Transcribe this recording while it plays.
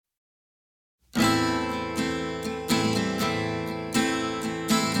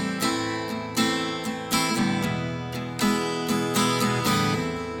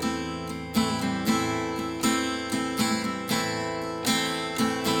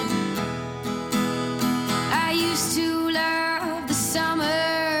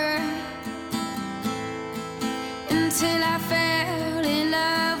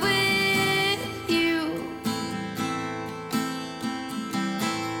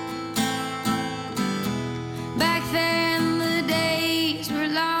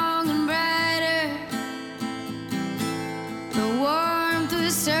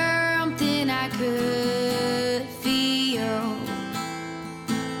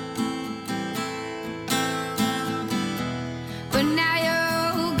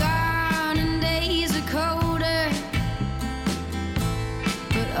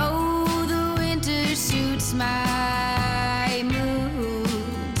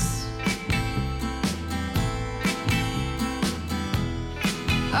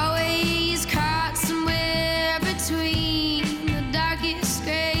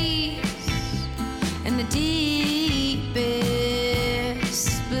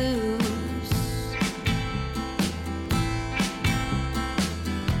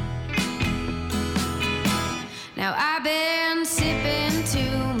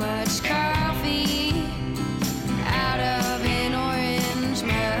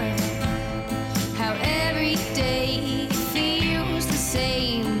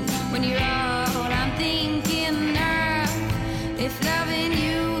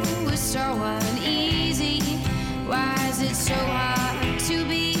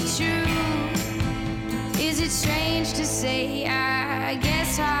say, I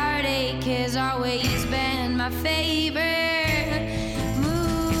guess heartache has always been my favorite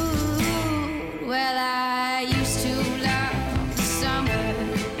mood. Well, I used to love the summer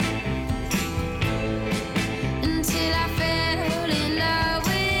until I fell in love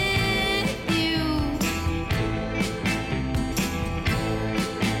with you.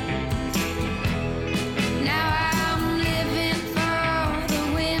 Now I'm living for the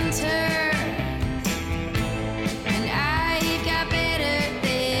winter, and I've got better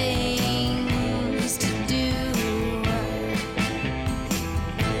things to do.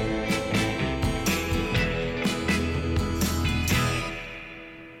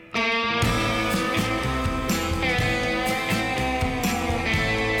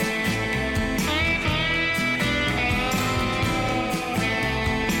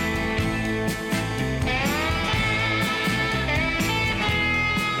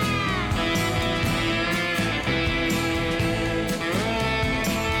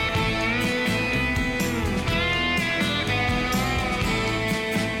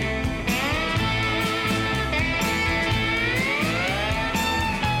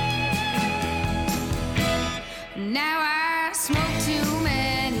 Now I smoke too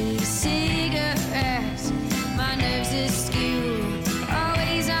many cigarettes. My nerves are skewed,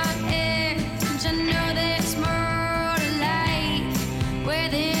 always on edge. I know there's more to life where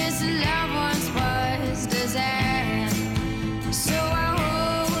this loved once was desert. So I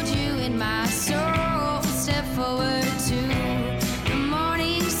hold you in my soul, step forward to the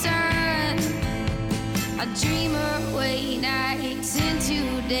morning sun. I dream away nights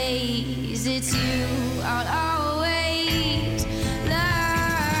into days. It's you I'll always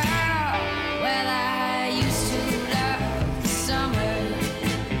love. Well, I used to love the summer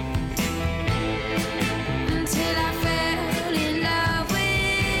until I fell in love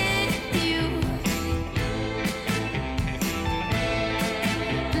with you.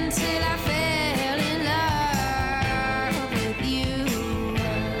 Until I fell in love with you.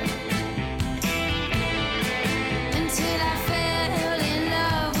 Until I fell in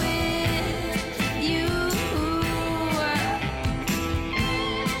love with you.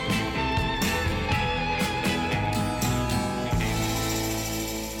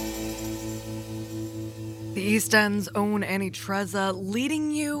 The East End's own Annie Trezza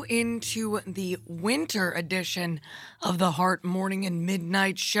leading you into the winter edition of the Heart Morning and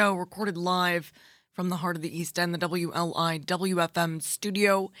Midnight Show, recorded live from the heart of the East End, the WLIWFM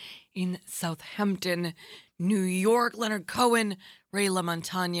studio in Southampton, New York. Leonard Cohen, Ray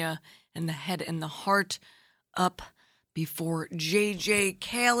LaMontagne, and the Head and the Heart up before J.J.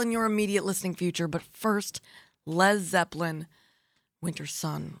 Cale in your immediate listening future. But first, Led Zeppelin, Winter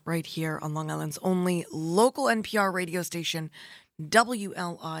Sun, right here on Long Island's only local NPR radio station,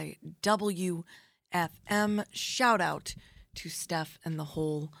 WLIWFM. Shout out to Steph and the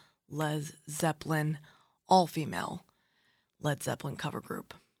whole Led Zeppelin, all-female Led Zeppelin cover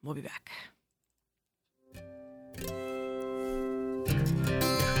group. We'll be back.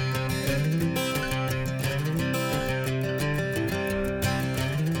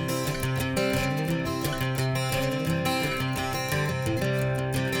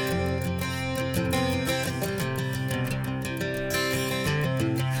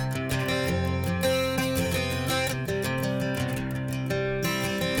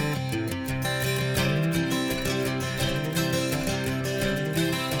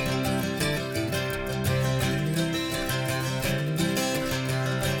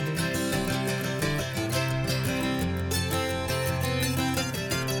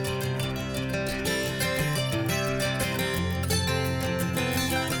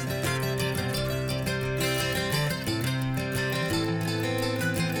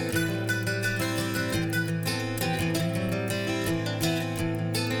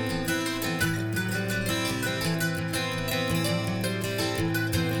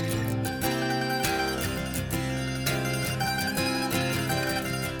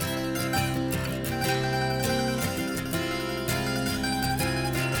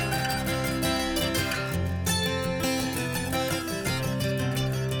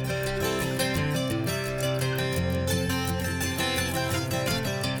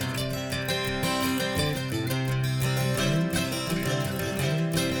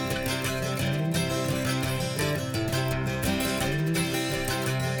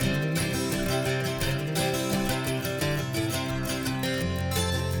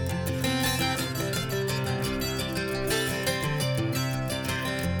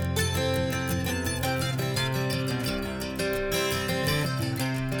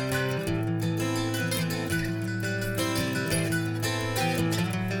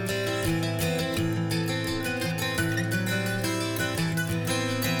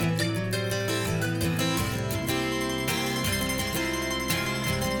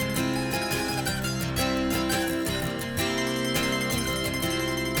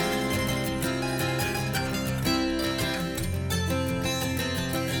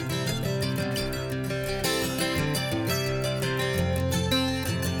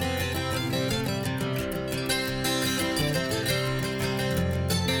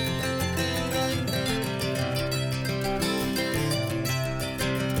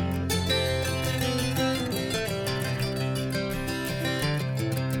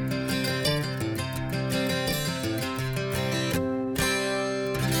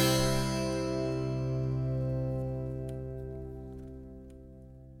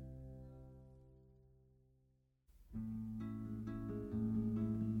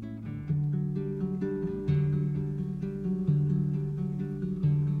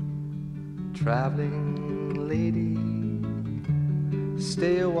 Traveling lady,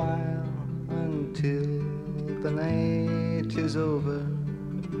 stay a while until the night is over.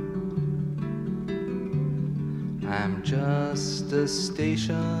 I'm just a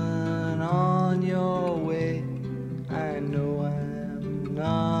station on your way. I know I'm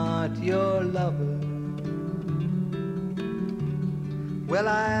not your lover. Well,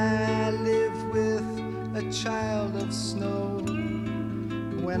 I live with a child of snow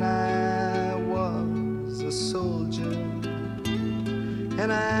when I was a soldier,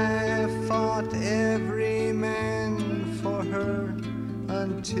 and I fought every man for her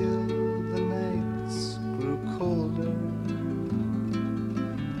until the nights grew colder.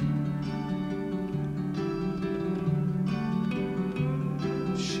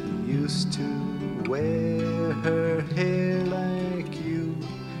 She used to wear her hair like you,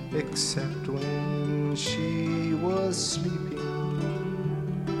 except when she was sleeping.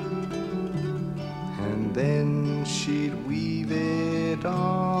 And then she'd weave it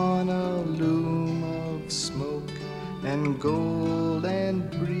on a loom of smoke and gold and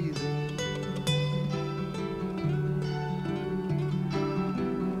breathing.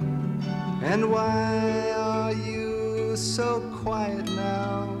 And why are you so quiet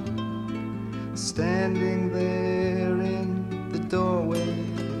now, standing there in the doorway?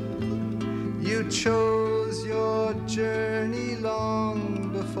 You chose your journey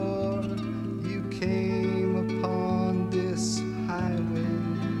long before you came upon this highway.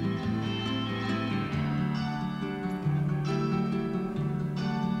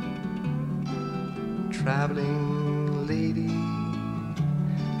 Traveling lady,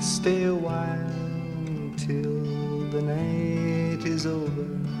 stay a while until the night is over.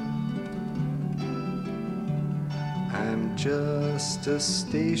 I'm just a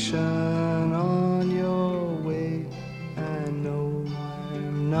station on your way. I know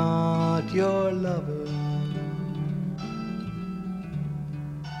I'm not your lover.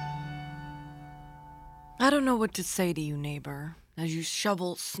 I don't know what to say to you, neighbor, as you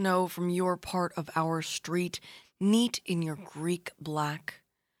shovel snow from your part of our street, neat in your Greek black.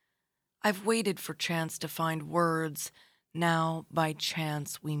 I've waited for chance to find words, now by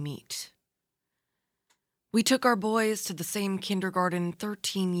chance we meet. We took our boys to the same kindergarten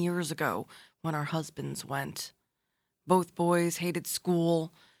 13 years ago when our husbands went. Both boys hated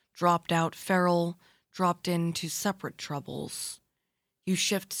school, dropped out feral, dropped into separate troubles. You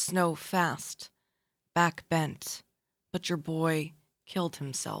shift snow fast, back bent, but your boy killed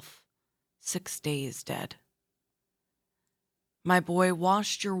himself, 6 days dead. My boy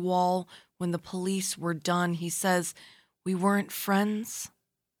washed your wall when the police were done. He says, we weren't friends,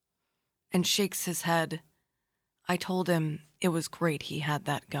 and shakes his head. I told him it was great he had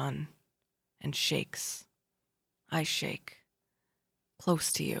that gun, and shakes. I shake.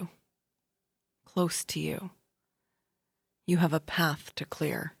 Close to you. Close to you. You have a path to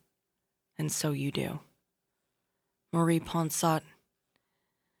clear, and so you do. Marie Ponsat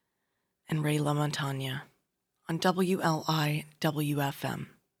and Ray LaMontagne on WLI WFM.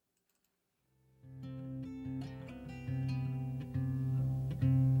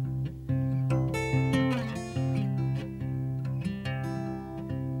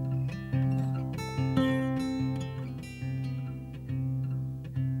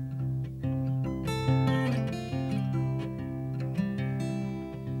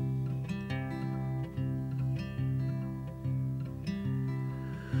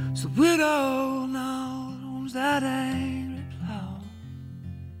 The widow now owns that angry plow,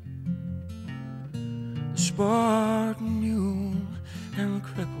 the Spartan mule and the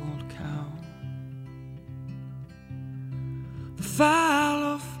crippled cow, the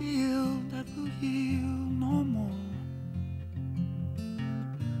fallow field that will yield no more.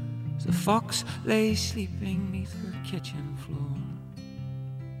 The fox lay sleeping 'neath her kitchen floor.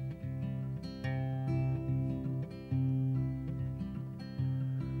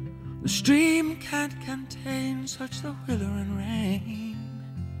 The stream can't contain such the withering rain,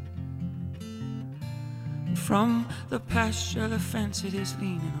 and from the pasture the fence it is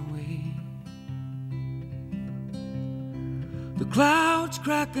leaning away. The clouds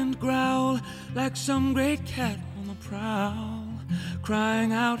crack and growl like some great cat on the prowl,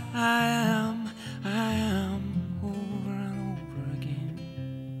 crying out, I am, over and over again.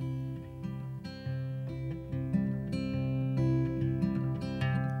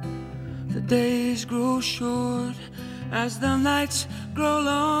 The days grow short as the nights grow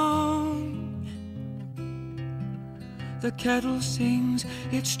long. The kettle sings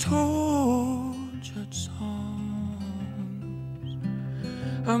its tortured songs.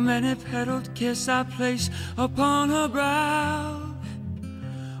 A many-petaled kiss I place upon her brow.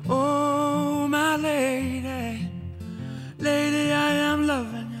 Oh,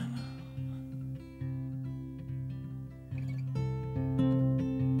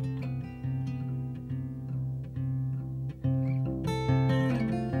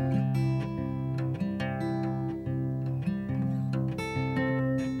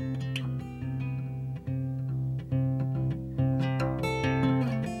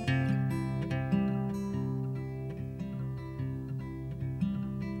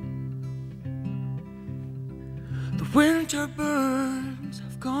 The winter birds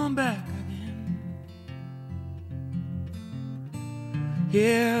have gone back again.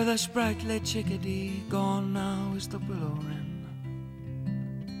 Hear the sprightly chickadee, gone now is the willow wren.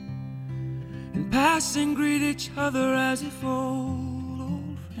 In passing greet each other as if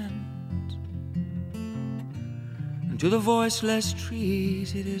old friends. And to the voiceless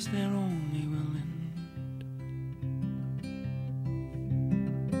trees it is their only will end.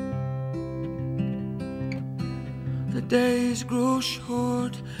 The days grow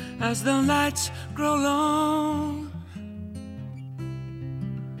short as the nights grow long.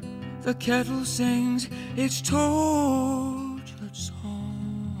 The kettle sings its tortured songs.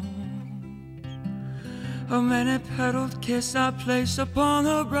 A many-petaled kiss I place upon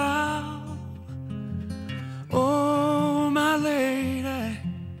her brow. Oh, my lady,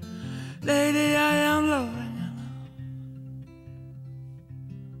 lady, I am loving you now.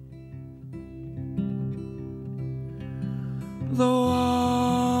 Though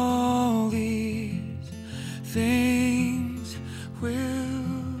all these things will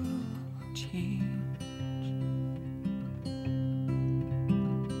change,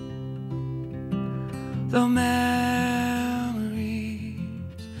 the memories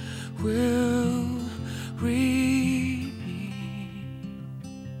will remain.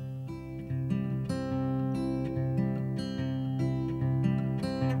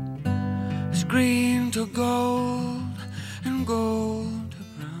 It's green to gold and gold to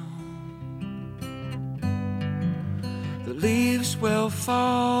brown. The leaves will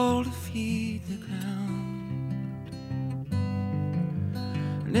fall to feed the ground,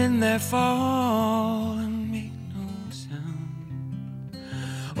 and in their fall and make no sound.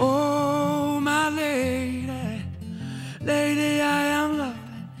 Oh, my lady, lady, I am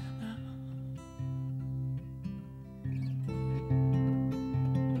loving you now.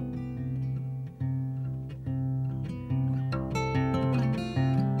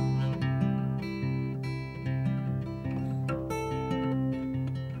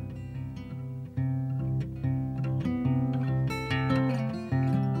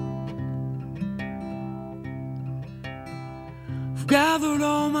 I've gathered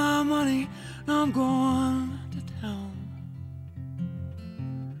all my money and I'm going to town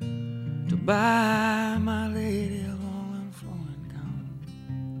to buy my lady a long and flowing gown.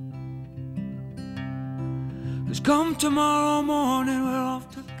 'Cause come tomorrow morning we're off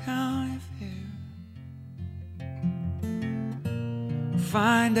to the county fair. I'll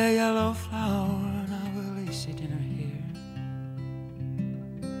find a yellow flower and I will lace it in her hair.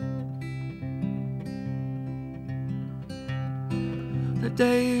 The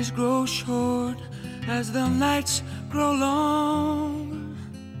days grow short as the nights grow long.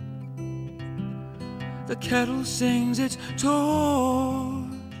 The kettle sings its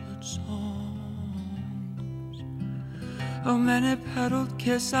tortured songs. A many-petaled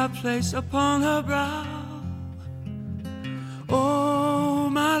kiss I place upon her brow. Oh,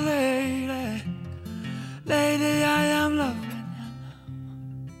 my lady, lady, I am loving you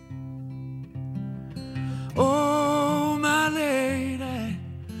now. Oh, my lady,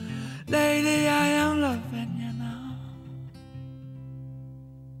 lady, I am loving you now.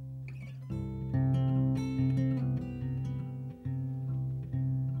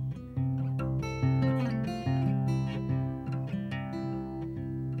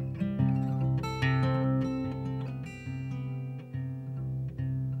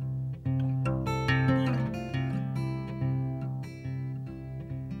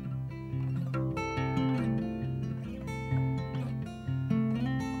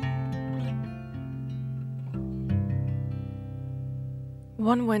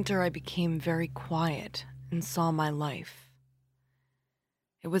 One winter I became very quiet and saw my life.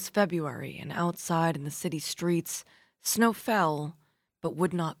 It was February, and outside in the city streets, snow fell but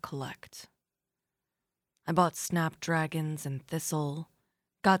would not collect. I bought snapdragons and thistle,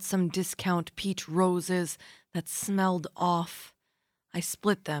 got some discount peach roses that smelled off. I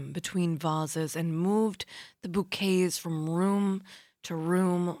split them between vases and moved the bouquets from room to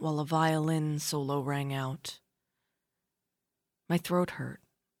room while a violin solo rang out. My throat hurt.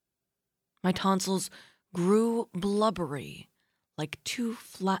 My tonsils grew blubbery like two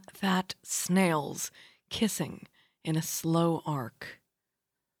fat snails kissing in a slow arc.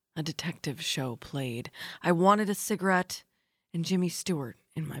 A detective show played. I wanted a cigarette and Jimmy Stewart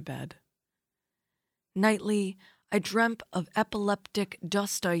in my bed. Nightly, I dreamt of epileptic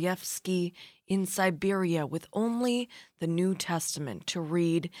Dostoevsky in Siberia with only the New Testament to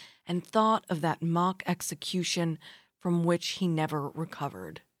read, and thought of that mock execution from which he never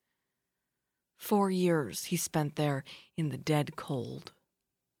recovered. 4 years he spent there in the dead cold.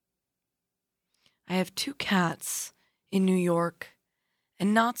 I have 2 cats in New York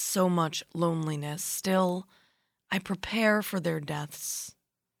and not so much loneliness. Still, I prepare for their deaths.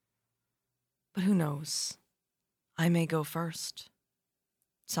 But who knows? I may go first.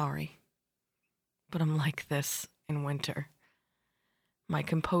 Sorry, but I'm like this in winter. My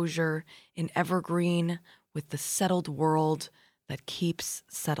composure in evergreen with the settled world that keeps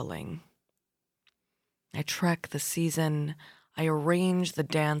settling. I trek the season, I arrange the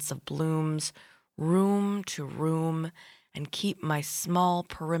dance of blooms, room to room, and keep my small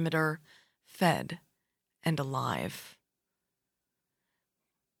perimeter fed and alive.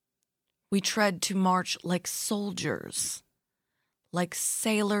 We tread to march like soldiers, like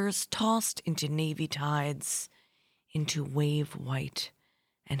sailors tossed into navy tides, into wave white,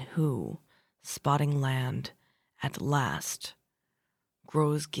 and who, spotting land, at last,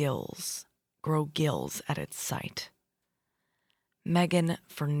 grow gills at its sight. Megan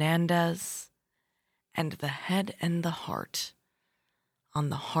Fernandez and the Head and the Heart on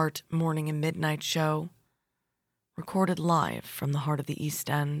the Heart Morning and Midnight Show, recorded live from the heart of the East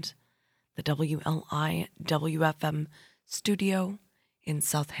End, the WLIWFM studio in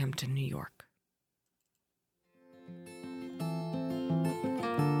Southampton, New York.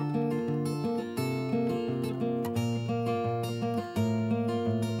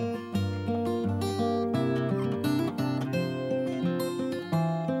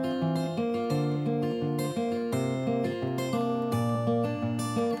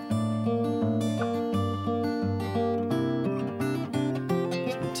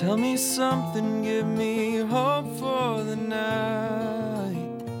 Tell me something, give me hope for the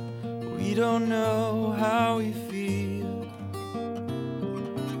night. We don't know how we feel.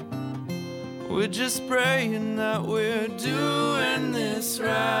 We're just praying that we're doing this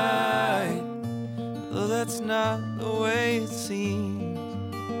right, though that's not the way it seems.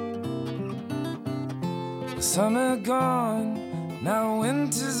 Summer gone, now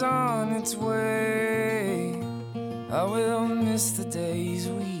winter's on its way. I will miss the days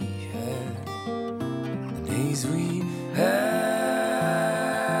we had, the days we had.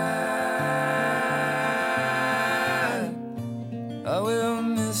 I will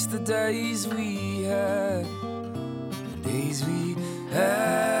miss the days we had, the days we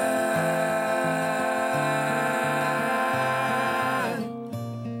had.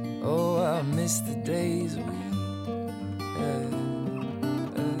 Oh, I miss the days we had.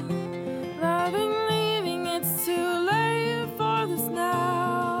 Loving, leaving, it's too late for this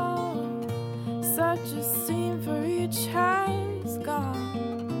now. Such a scene for each has gone.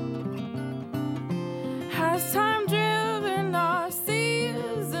 Has time driven our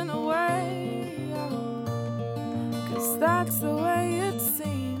season away? Oh, 'cause that's the way it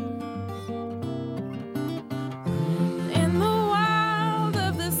seems. In the wild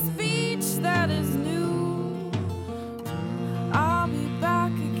of the speech that is new, I'll be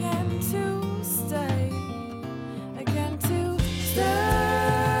back again to stay, again to stay.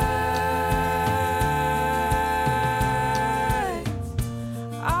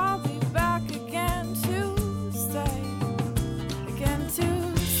 I'll be back again to stay, again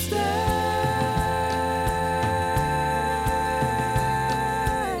to stay.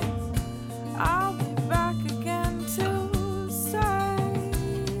 I'll be back again to stay.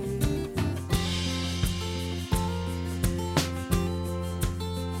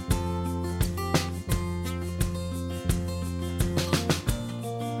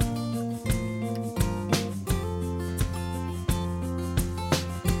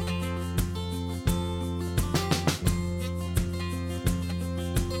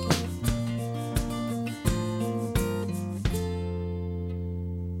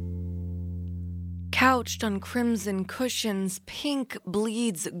 Couched on crimson cushions, pink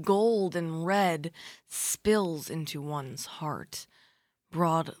bleeds gold and red spills into one's heart.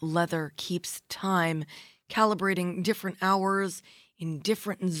 Broad leather keeps time, calibrating different hours in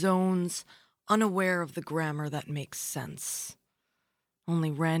different zones, unaware of the grammar that makes sense. Only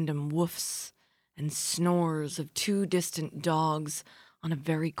random woofs and snores of 2 distant dogs on a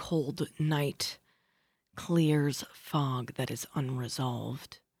very cold night clears fog that is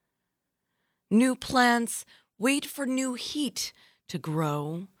unresolved. New plants wait for new heat to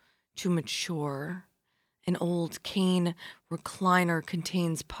grow, to mature. An old cane recliner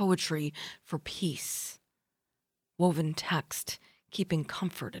contains poetry for peace, woven text keeping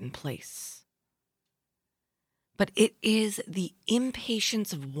comfort in place. But it is the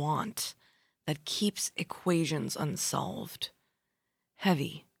impatience of want that keeps equations unsolved.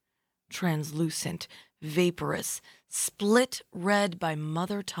 Heavy, translucent, vaporous, split red by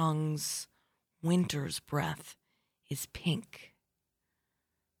mother tongues, winter's breath is pink.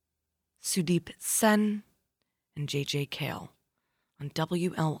 Sudeep Sen, and JJ Kale on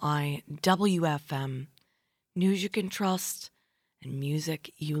WLI WFM, news you can trust and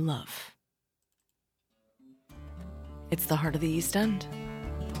music you love. It's the Heart of the East End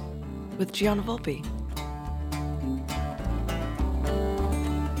with Gianna Volpe.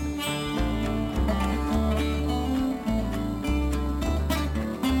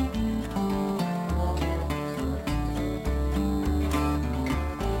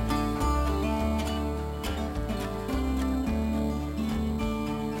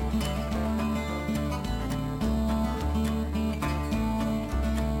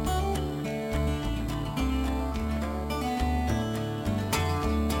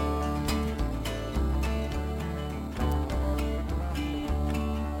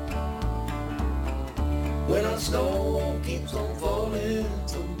 When our snow keeps on falling,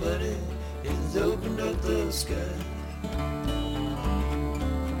 somebody has opened up the sky.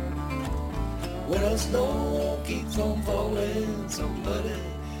 When our snow keeps on falling, somebody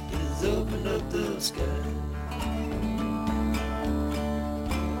has opened up the sky.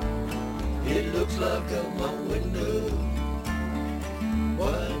 It looks like out my window,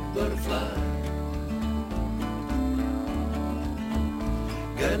 white butterfly.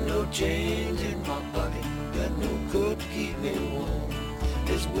 Got no change in my pocket, got no coat to keep me warm.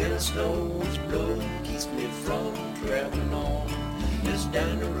 This winter snow is blowing, keeps me from traveling on. Just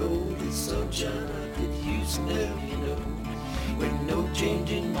down the road is sunshine I could use now, you know. With no change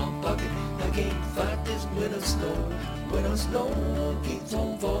in my pocket, I can't fight this winter snow. Winter snow keeps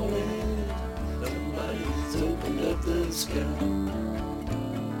on falling, somebody's opened up the sky.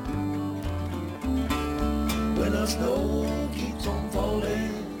 Winter snow keeps on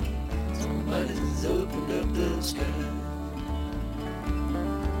falling, somebody's opened up the sky.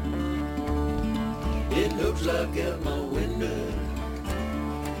 It looks like out my window,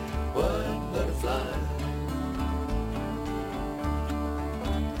 white butterfly.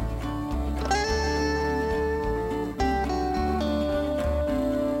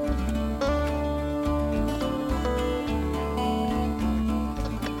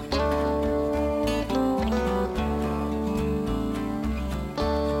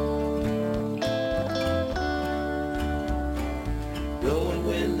 Blowing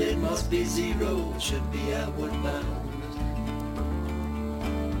wind, it must be zero, should be outward bound.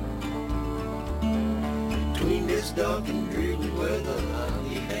 Between this dark and dreary weather, I'll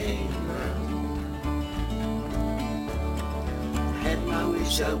be hanging around. Had my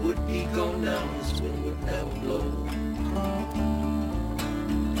wish I would be gone now, this wind would never blow.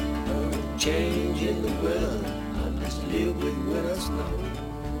 No change in the weather, I'll just live with winter snow.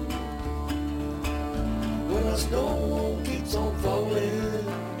 Winter snow keeps on falling,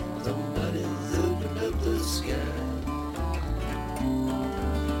 somebody's opened up the sky.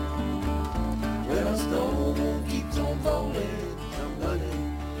 Winter snow keeps on falling, somebody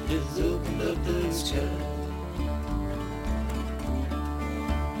just opened up the sky.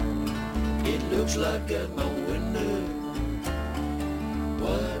 It looks like at my window,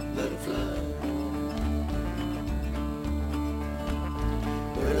 white butterfly.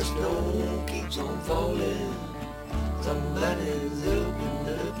 Winter snow keeps on falling, somebody's opened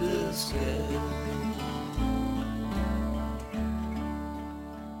up the sky.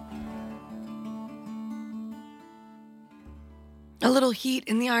 A little heat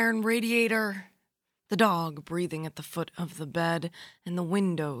in the iron radiator, the dog breathing at the foot of the bed, and the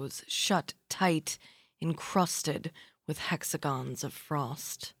windows shut tight, encrusted with hexagons of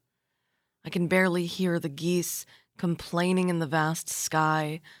frost. I can barely hear the geese complaining in the vast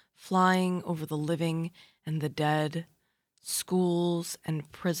sky, flying over the living and the dead, schools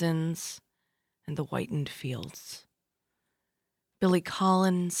and prisons, and the whitened fields. Billy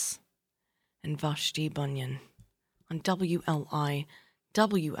Collins and Vashti Bunyan on WLI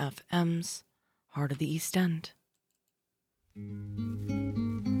WFM's Heart of the East End.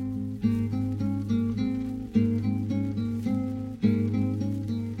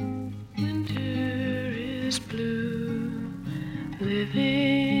 Winter is blue,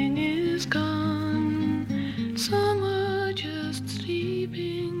 living is gone, summer just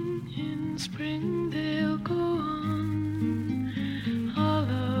sleeping, in spring they'll go on. All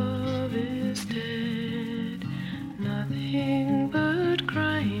love is dead, nothing but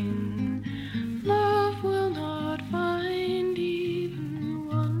crying. Love will not find even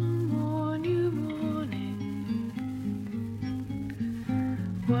one more new morning.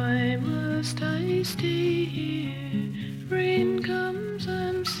 Why must I stay here? Rain comes,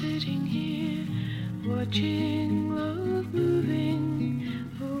 I'm sitting here, watching love moving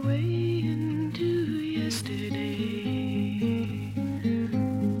away into yesterday.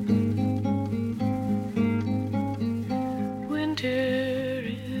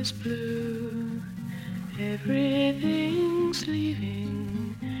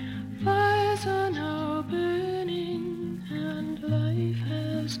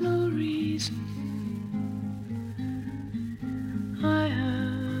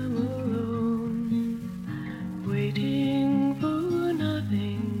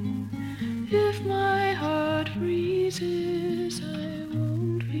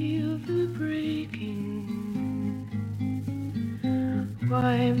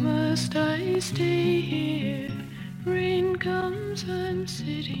 Why must I stay here? Rain comes, I'm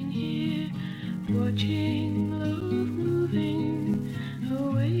sitting here, watching love moving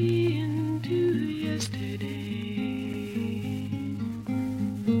away into yesterday.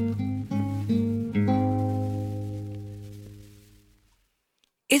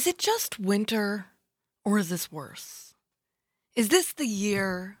 Is it just winter, or is this worse? Is this the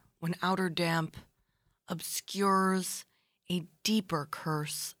year when outer damp obscures a deeper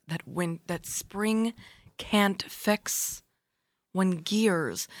curse that spring can't fix? When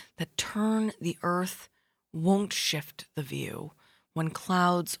gears that turn the earth won't shift the view, when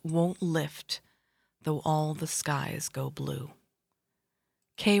clouds won't lift, though all the skies go blue.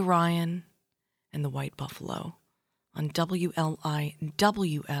 Kay Ryan and the White Buffalo on WLIWFM's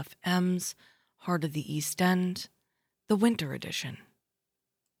Heart of the East End, the Winter Edition.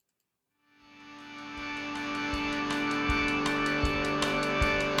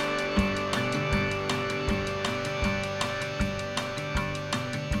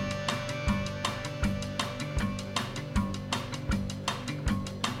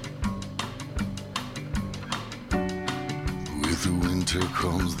 With the winter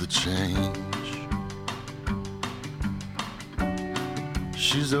comes the change.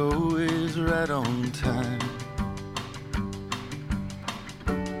 She's always right on time.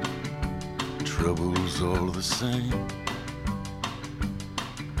 Trouble's all the same.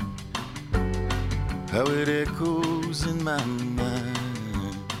 How it echoes in my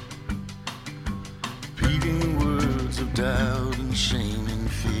mind. Repeating words of doubt and shame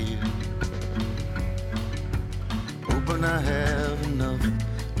and fear. Hoping I have enough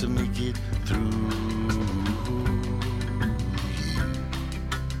to make it through.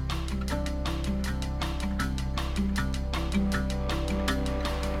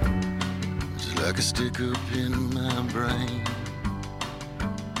 Like a stick up in my brain,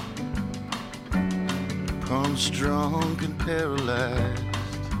 palms drunk and paralyzed.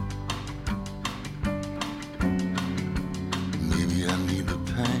 Maybe I need the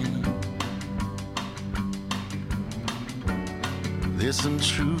pain. There's some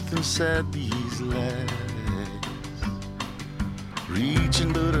truth inside these lies.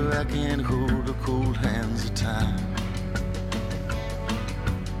 Reaching, but I can't hold the cold hands of time.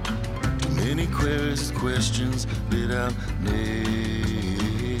 Many queries, questions that I'll never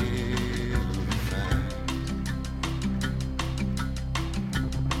find.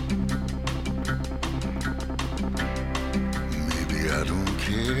 Maybe I don't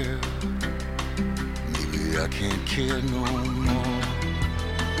care. Maybe I can't care no more.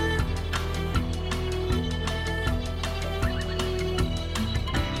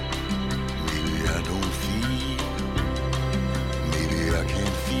 Maybe I don't feel. Maybe I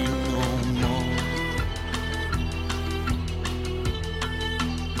can't feel no more.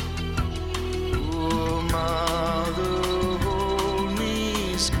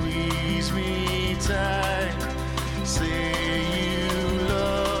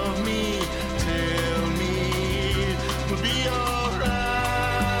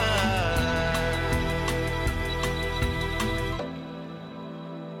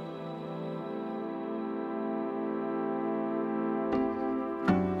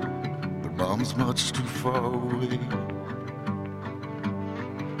 Mom's much too far away.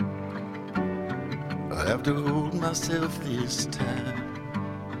 I have to hold myself this time.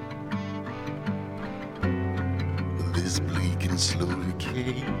 This bleak and slow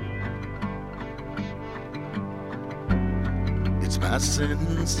decay. It's my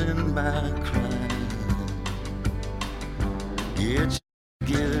sentence and my crime. Get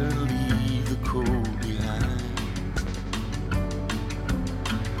together and leave the cold behind.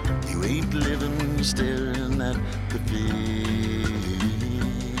 You ain't living when you're staring at the finish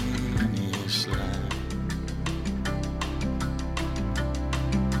line.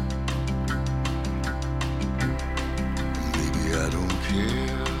 Maybe I don't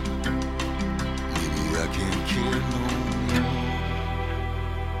care. Maybe I can't care no more.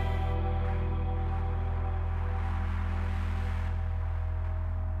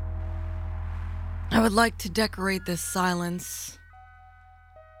 I would like to decorate this silence,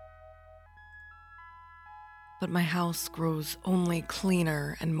 but my house grows only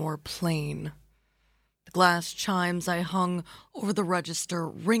cleaner and more plain. The glass chimes I hung over the register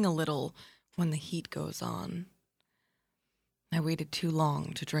ring a little when the heat goes on. I waited too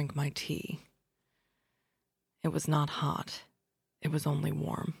long to drink my tea. It was not hot. It was only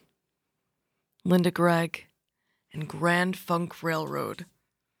warm. Linda Gregg and Grand Funk Railroad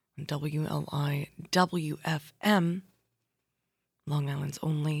on WLIWFM, Long Island's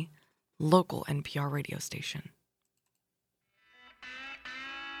only local NPR radio station.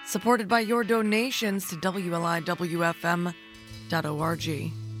 supported by your donations to WLIWFM.org.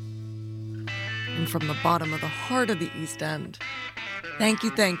 And from the bottom of the heart of the East End, thank you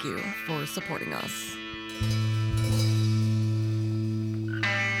for supporting us.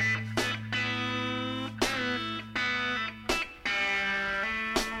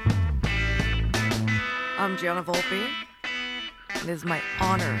 I'm Gianna Volpe. It is my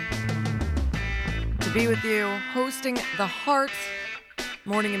honor to be with you, hosting the Heart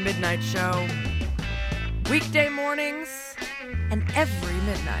Morning and Midnight Show, weekday mornings and every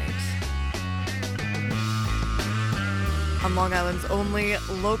midnight, on Long Island's only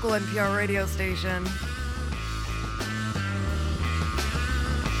local NPR radio station.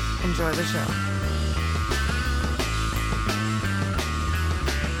 Enjoy the show.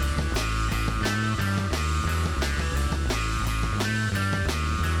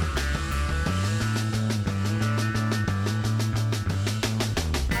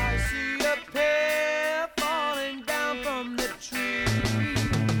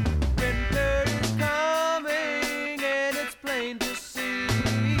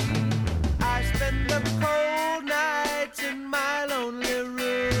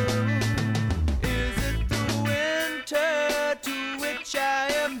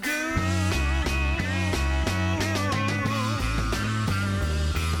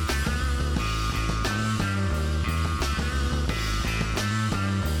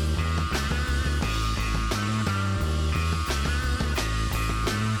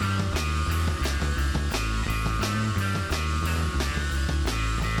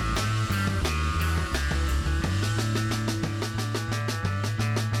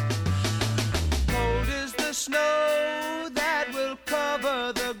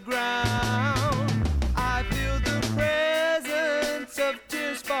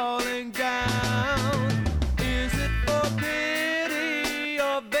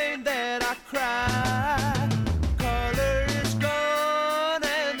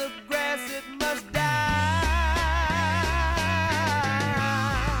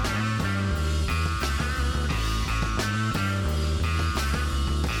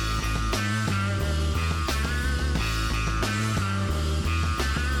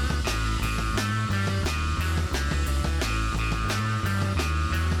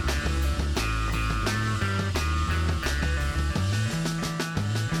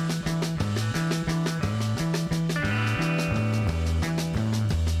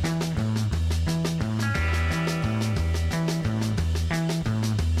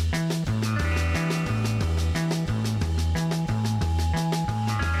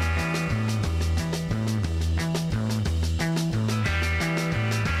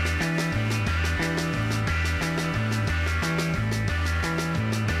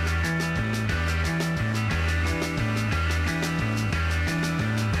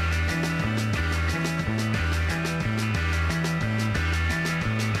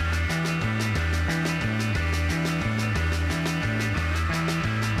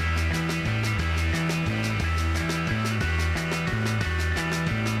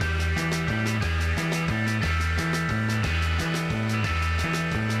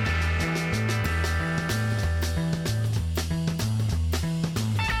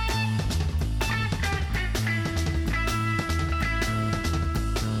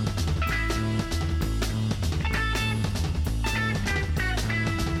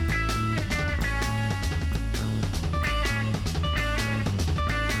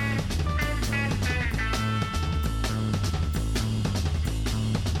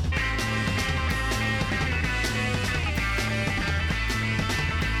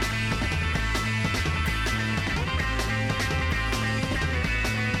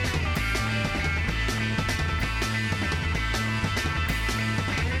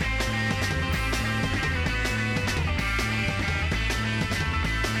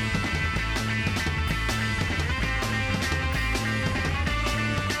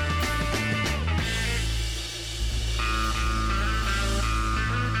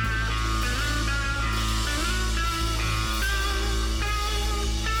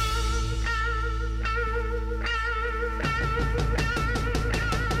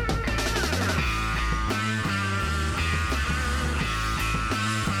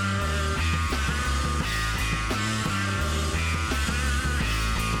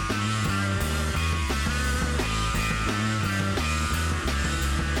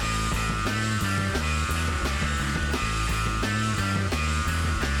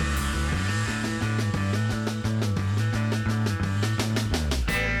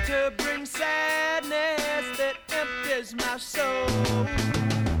 is my soul.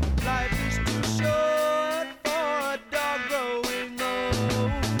 Life is too short for a dog growing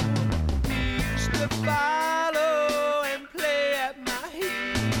old.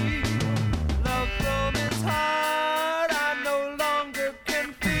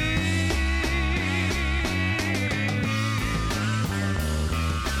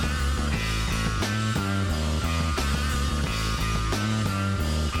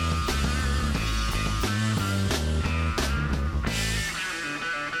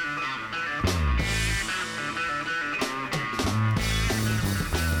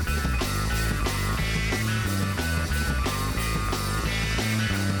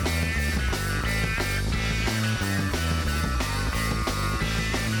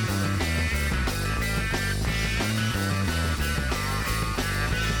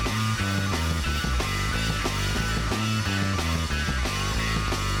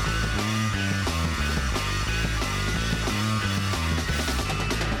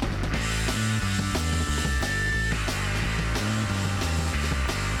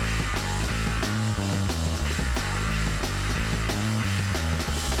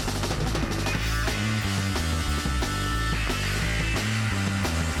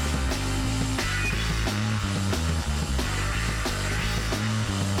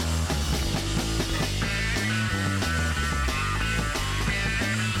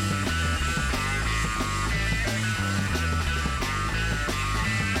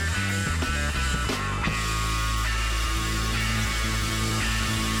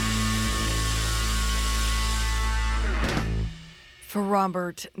 For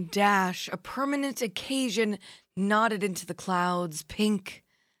Robert Dash, a permanent occasion nodded into the clouds, pink,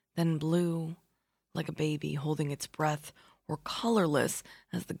 then blue, like a baby holding its breath, or colorless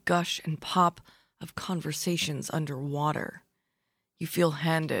as the gush and pop of conversations underwater. You feel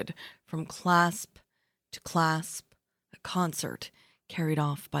handed from clasp to clasp, a concert carried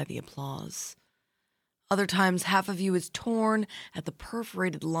off by the applause. Other times, half of you is torn at the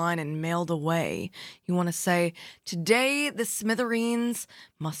perforated line and mailed away. You want to say, today the smithereens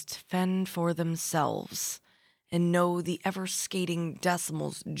must fend for themselves, and know the ever-skating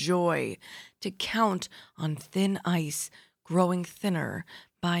decimal's joy to count on thin ice growing thinner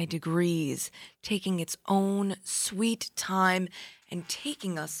by degrees, taking its own sweet time and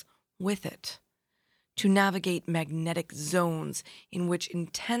taking us with it. To navigate magnetic zones in which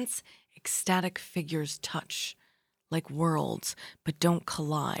intense ecstatic figures touch, like worlds, but don't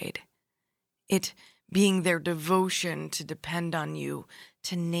collide. It being their devotion to depend on you,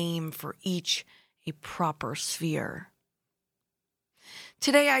 to name for each a proper sphere.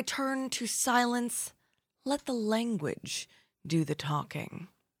 Today I turn to silence, let the language do the talking.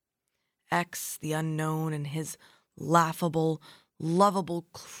 X, the unknown, and his laughable, lovable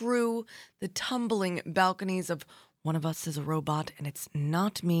crew, the tumbling balconies of one of us is a robot and it's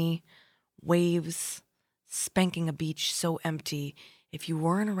not me, waves, spanking a beach so empty, if you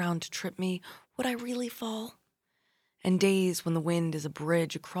weren't around to trip me, would I really fall? And days when the wind is a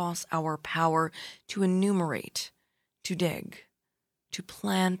bridge across our power to enumerate, to dig, to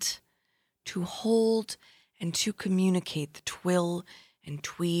plant, to hold, and to communicate the twill and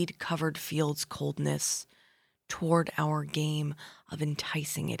tweed-covered field's coldness toward our game of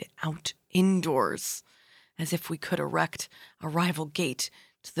enticing it out indoors, as if we could erect a rival gate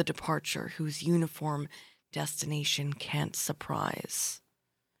to the departure whose uniform destination can't surprise,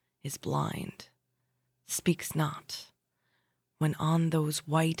 is blind, speaks not, when on those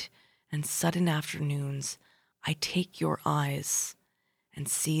white and sudden afternoons I take your eyes and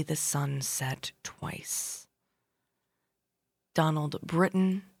see the sun set twice. Donald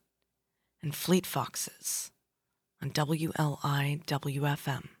Britton and Fleet Foxes on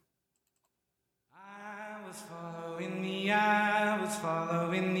WLIWFM. I was following the eye, was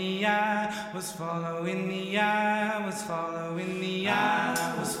following the eye, was following the eye, was following the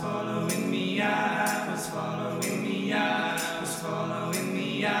eye, was following the eye, was following the eye, was following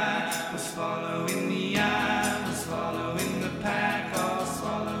the eye, was following the eye, was following the pack, all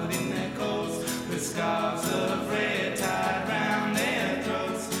swallowed in their coats, with scarves of red tied round their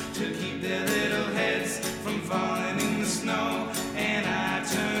throats to keep their little heads from falling in the snow. And I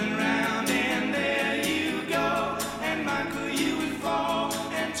turned round and there you go, and Michael, you would fall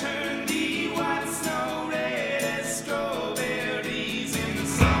and turn the white snow red as strawberries in the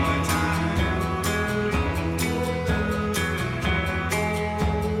summertime.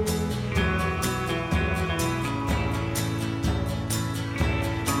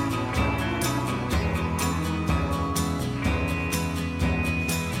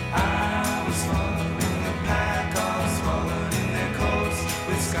 I was following the pack, all swallowed in their coats,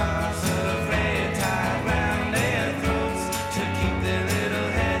 with scarves of red tied round their throats to keep their little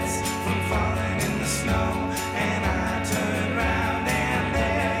heads from falling in the snow. And I turned round and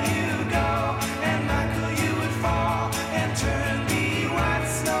there you go, and Michael, you would fall and turn the white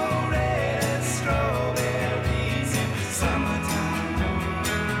snow red as strawberries in summertime.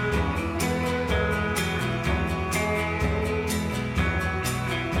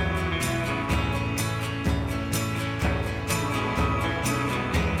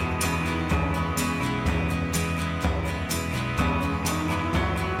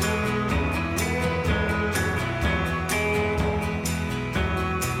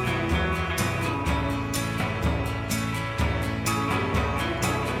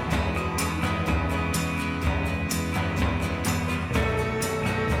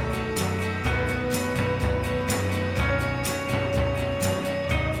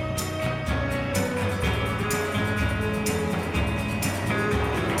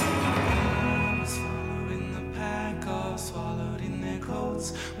 I was following the pack, all swallowed in their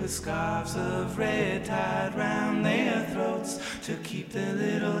coats, with scarves of red tied round their throats to keep their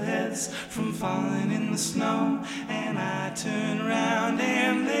little heads from falling in the snow. And I turned round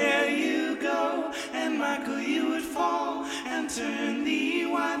and there you go, and Michael, you would fall and turn the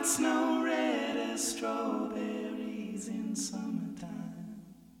white snow red as strawberries in summertime.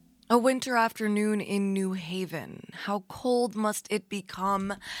 A winter afternoon in New Haven. How cold must it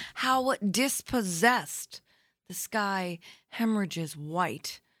become? How dispossessed. The sky hemorrhages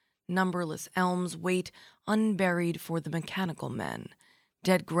white. Numberless elms wait unburied for the mechanical men.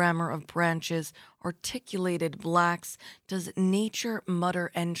 Dead grammar of branches, articulated blacks, does nature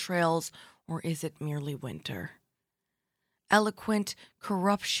mutter entrails, or is it merely winter? Eloquent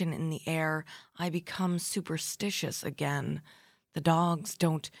corruption in the air, I become superstitious again. The dogs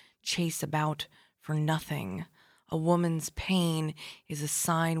don't chase about for nothing. A woman's pain is a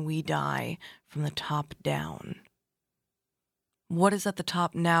sign we die from the top down. What is at the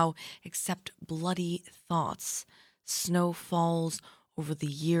top now except bloody thoughts? Snow falls over the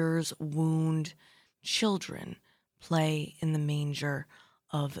year's wound. Children play in the manger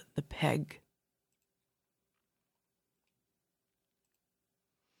of the peg.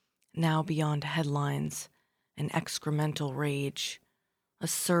 Now beyond headlines, an excremental rage. A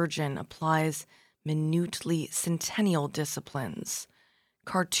surgeon applies minutely centennial disciplines,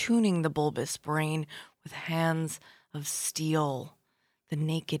 cartooning the bulbous brain with hands of steel. The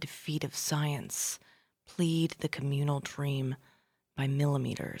naked feet of science plead the communal dream by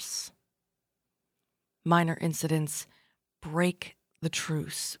millimeters. Minor incidents break the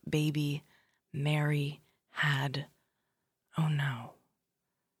truce. Baby Mary had, oh no.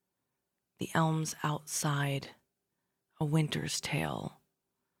 The elms outside, a winter's tale.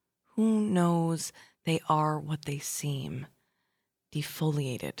 Who knows they are what they seem?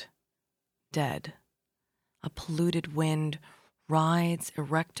 Defoliated, dead. A polluted wind rides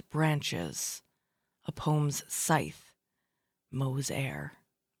erect branches. A poem's scythe mows air.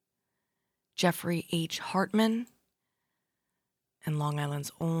 Jeffrey H. Hartman and Long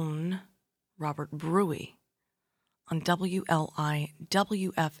Island's own Robert Bruey on WLIWFM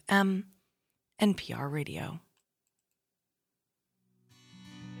NPR Radio.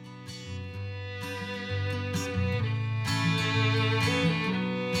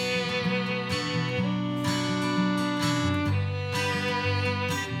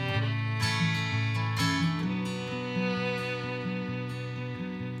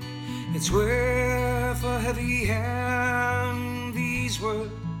 It's with a heavy hand these words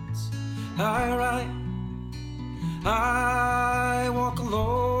I write. I walk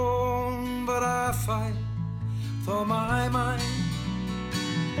alone, but I fight for my mind.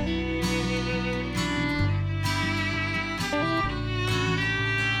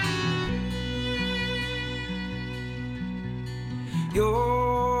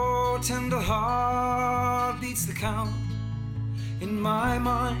 Your tender heart beats the count in my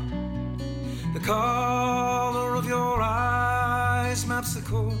mind. The color of your eyes maps the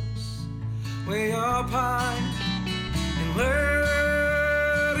course way up high. And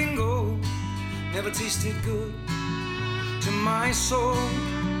letting go never tasted good to my soul.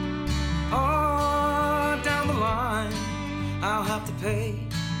 Oh, down the line I'll have to pay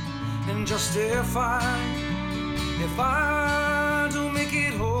and justify if I don't make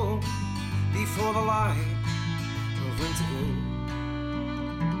it whole before the light of winter goes.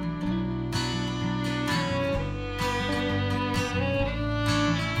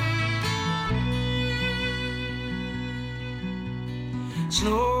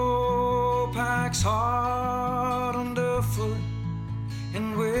 Snow packs hard underfoot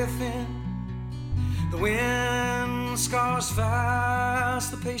and within. The wind scars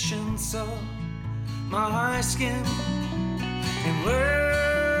fast the patience of my skin. And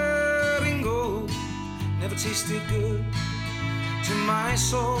letting go never tasted good to my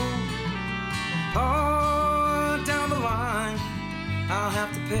soul. Oh, down the line I'll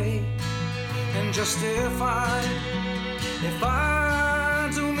have to pay and justify if I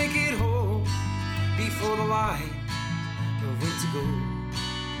don't make it whole before the light of winter goes.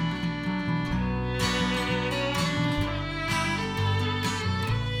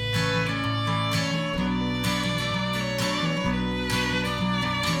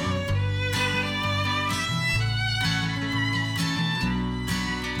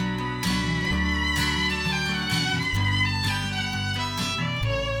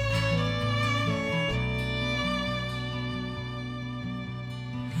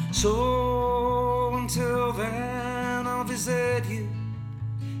 So until then I'll visit you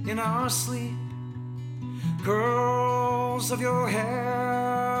in our sleep. Curls of your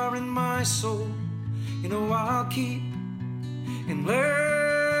hair in my soul, you know I'll keep. And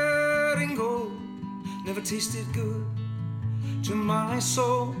letting go never tasted good to my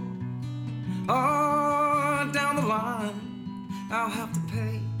soul. Oh, down the line I'll have to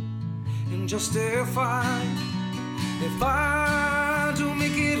pay and justify if I don't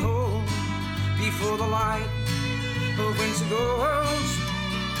make it whole before the light of winter goes.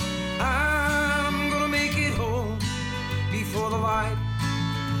 I'm gonna make it whole before the light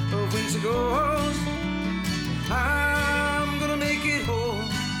of winter goes. I'm gonna make it whole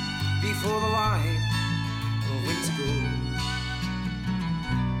before the light of winter goes.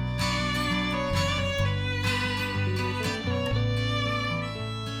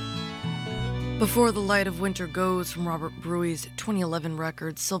 Before the Light of Winter Goes from Robert Bruey's 2011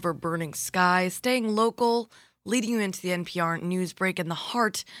 record Silver Burning Sky, staying local, leading you into the NPR news break in the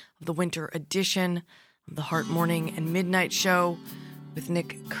heart of the winter edition of the Heart Morning and Midnight Show with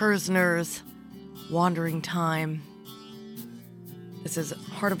Nick Kersner's Wandering Time. This is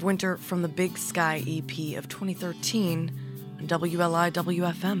Heart of Winter from the Big Sky EP of 2013 on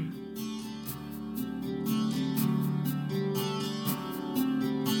WLIWFM.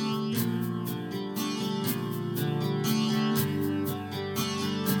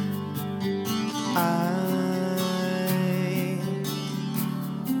 I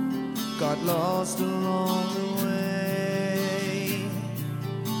got lost along the way,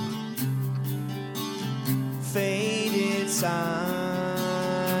 faded signs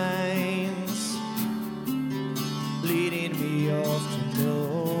leading me off to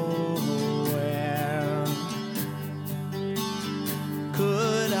nowhere.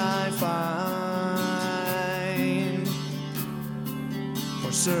 Could I find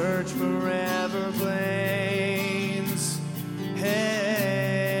or search for everplanes? Hey,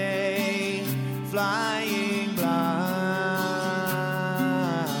 flying blind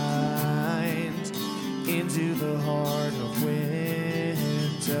into the heart of winter.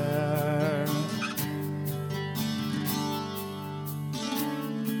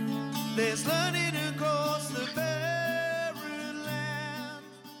 There's learning across the barren land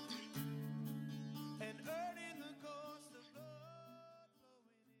and earning the cost of blood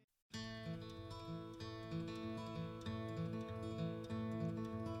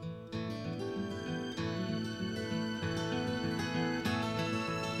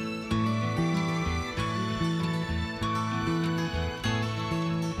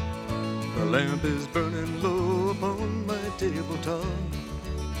flowing. The lamp is burning low upon my tabletop.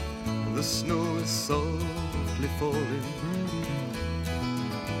 The snow is softly falling.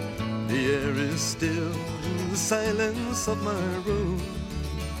 The air is still in the silence of my room.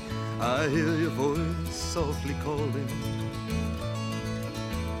 I hear your voice softly calling.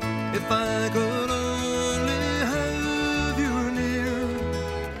 If I could only have you near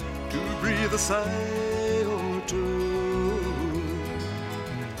to breathe a sigh or two,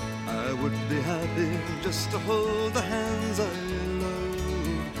 I would be happy just to hold the hands I love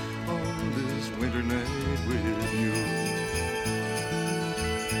on this winter night with you.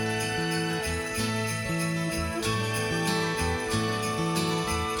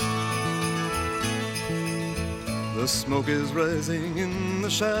 The smoke is rising in the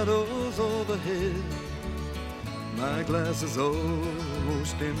shadows overhead. My glass is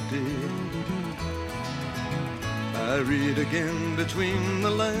almost empty. I read again between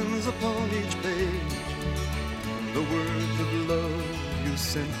the lines upon each page the words of love you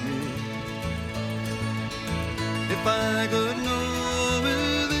sent me. If I could know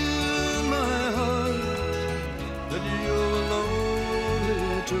within my heart that you were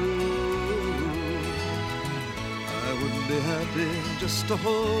lonely too, I would be happy just to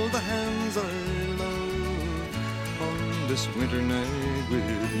hold the hands I love on this winter night with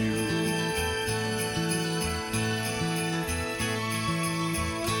you.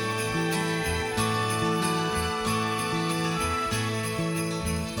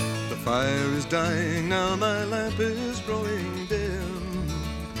 The fire is dying now, my lamp is growing dim.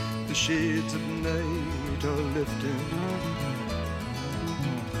 The shades of night are lifting.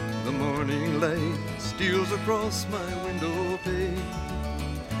 The morning light steals across my window pane,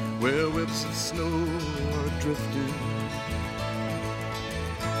 where whips of snow are drifting.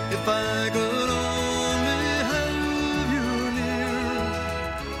 If I could only have you near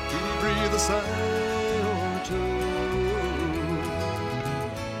to breathe a sigh or two,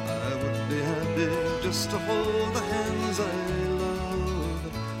 I would be happy just to hold the hands I love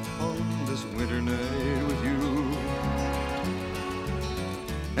on this winter night with you,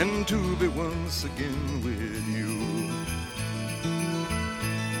 and to be once again with you.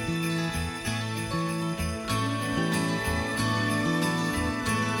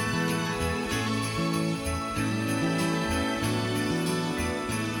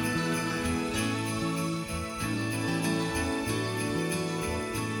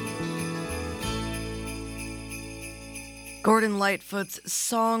 Gordon Lightfoot's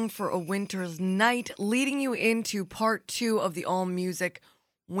Song for a Winter's Night, leading you into part 2 of the all-music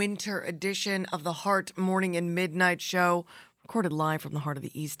winter edition of the Heart Morning and Midnight Show, recorded live from the heart of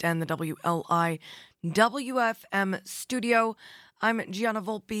the East End, the WLIWFM studio. I'm Gianna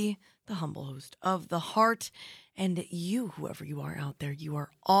Volpe, the humble host of The Heart, and you, whoever you are out there, you are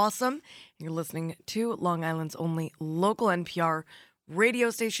awesome. You're listening to Long Island's only local NPR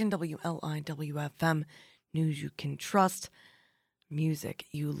radio station, WLIWFM. News you can trust. music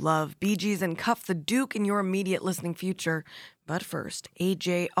you love. Bee Gees and Cuff the Duke in your immediate listening future. But first,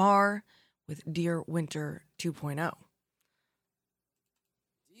 AJR with Dear Winter 2.0.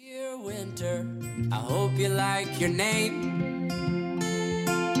 Dear Winter, I hope you like your name.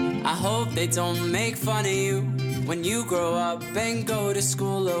 I hope they don't make fun of you when you grow up and go to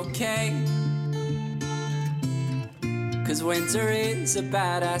school, okay? 'Cause Winter is a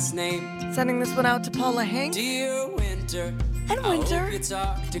badass name. Sending this one out to Paula Hank. Dear Winter, And I Winter. hope you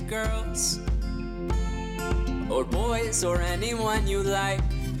talk to girls or boys or anyone you like.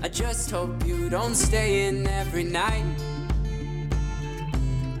 I just hope you don't stay in every night.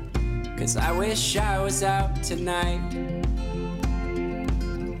 'Cause I wish I was out tonight.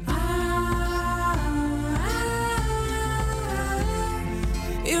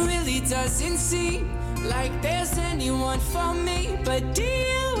 It really doesn't seem like there's anyone for me. But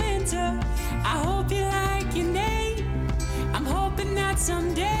dear Winter, I hope you like your name. I'm hoping that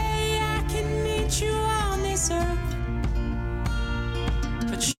someday I can meet you on this earth.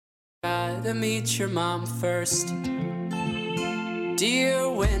 But you gotta meet your mom first. Dear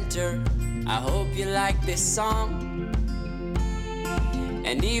Winter, I hope you like this song.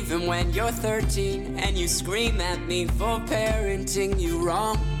 And even when you're 13 and you scream at me for parenting you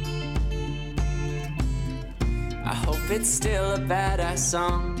wrong, I hope it's still a badass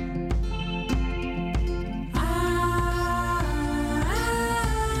song.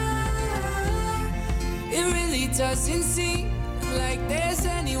 It really doesn't seem like there's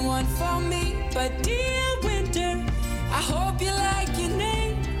anyone for me. But dear Winter, I hope you like your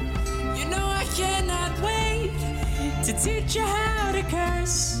name. You know I cannot wait to teach you how to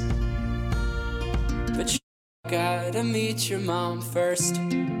curse. But you gotta meet your mom first.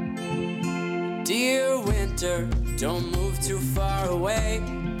 Dear Winter, don't move too far away.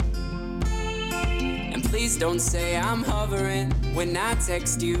 And please don't say I'm hovering when I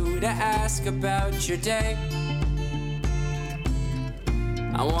text you to ask about your day.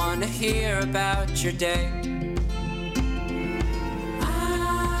 I wanna hear about your day.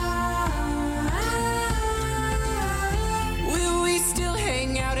 Will we still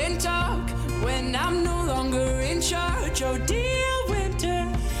hang out and talk when I'm no longer in charge? Oh dear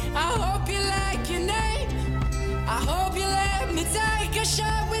Winter, I hope you like your name. I hope you let me take a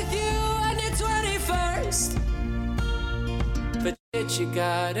shot with you on your 21st. But you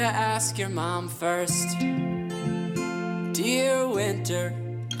gotta ask your mom first. Dear Winter,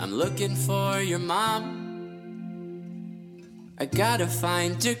 I'm looking for your mom. I gotta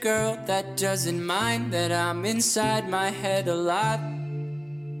find a girl that doesn't mind that I'm inside my head a lot.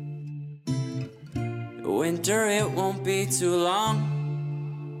 Winter, it won't be too long.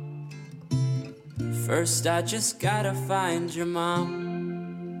 First, I just gotta find your mom.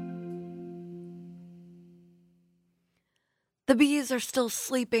 The bees are still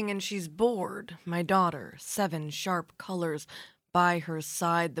sleeping and she's bored. My daughter, 7 sharp colors by her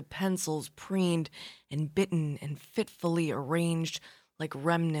side, the pencils preened and bitten and fitfully arranged like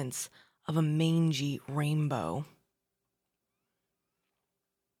remnants of a mangy rainbow.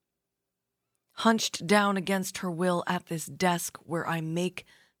 Hunched down against her will at this desk where I make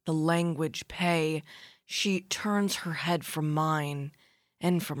the language pay, she turns her head from mine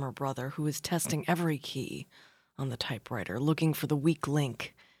and from her brother, who is testing every key on the typewriter, looking for the weak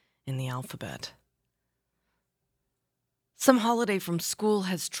link in the alphabet. Some holiday from school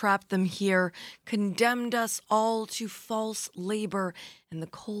has trapped them here, condemned us all to false labor and the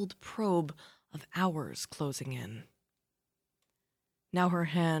cold probe of hours closing in. Now her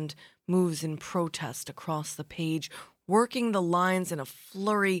hand moves in protest across the page, working the lines in a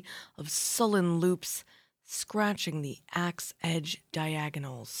flurry of sullen loops, scratching the axe-edge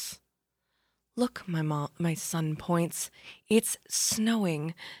diagonals. Look, my son points. It's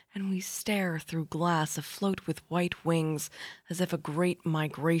snowing, and we stare through glass afloat with white wings as if a great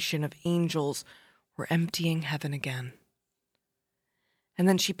migration of angels were emptying heaven again. And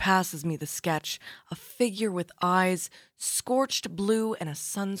then she passes me the sketch, a figure with eyes scorched blue and a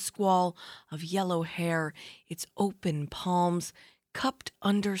sun squall of yellow hair, its open palms cupped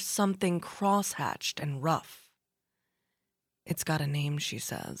under something cross-hatched and rough. It's got a name, she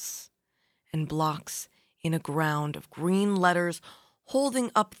says, and blocks in a ground of green letters holding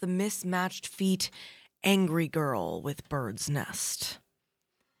up the mismatched feet, angry girl with bird's nest.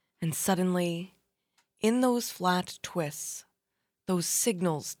 And suddenly, in those flat twists, those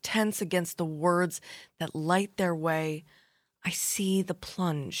signals tense against the words that light their way, I see the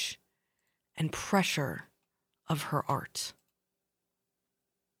plunge and pressure of her art.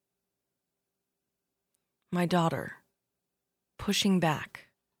 My daughter, pushing back,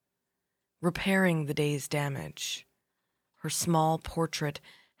 repairing the day's damage, her small portrait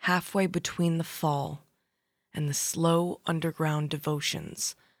halfway between the fall and the slow underground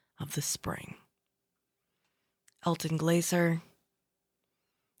devotions of the spring. Elton Glaser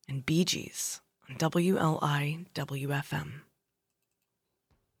and Bee Gees on WLIWFM.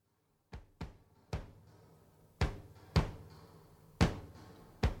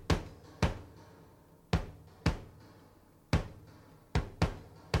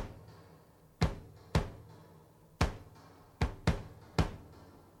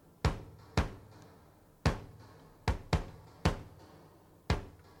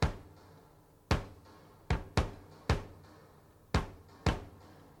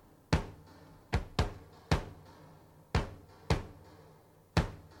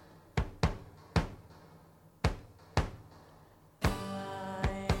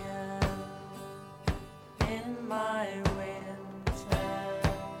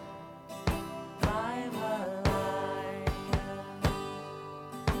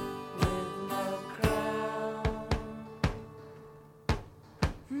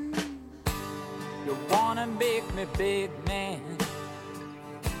 Make me big man,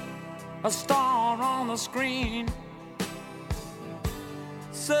 a star on the screen,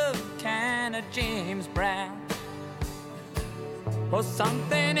 some kind of James Brown, or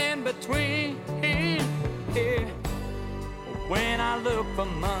something in between. Yeah. When I look for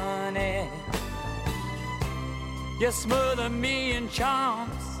money, you smother me in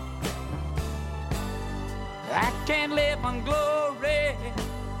charms. I can't live on glory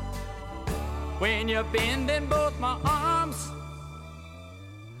when you're bending both my arms.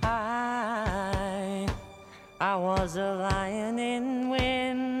 I was a lion in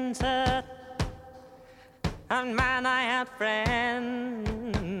winter, and man, I had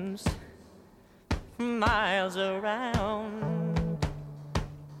friends miles around.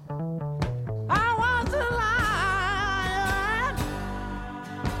 I was a lion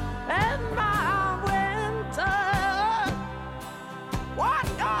in my winter. What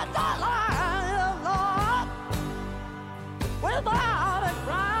does a lion look without a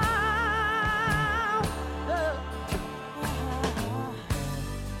crown?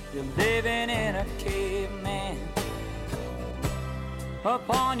 You're living in a caveman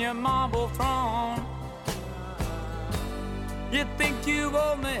upon your marble throne. You think you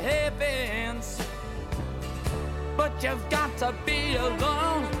own the heavens, but you've got to be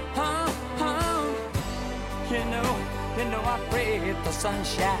alone. You know I prayed for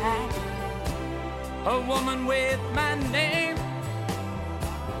sunshine, a woman with my name.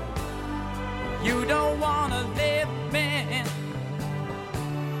 You don't wanna live, man.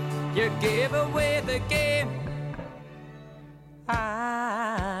 You gave away the game.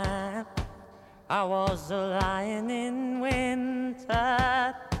 I was a lion in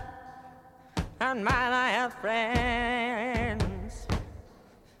winter, and man, I have friends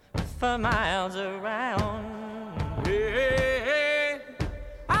for miles around. Yeah.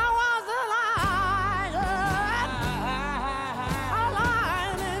 I was a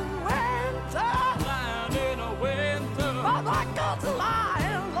lion in winter, Lion in a winter. but I got the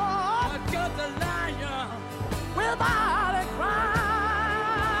lion, Lord, I got the lion without a crime.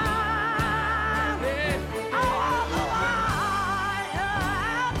 I was a lion,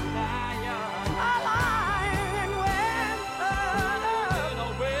 a lion in winter, in a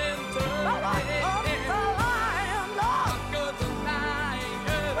winter. but I got the lion, Lord, I got the lion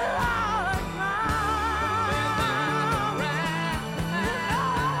without a crime.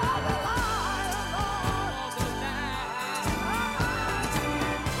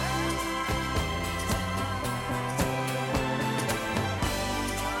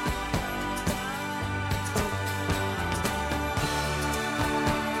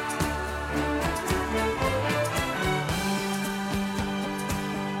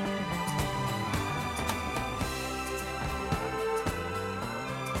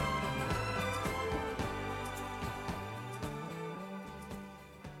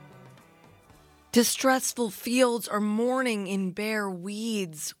 Distressful fields are mourning in bare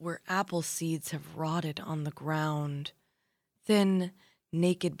weeds where apple seeds have rotted on the ground. Thin,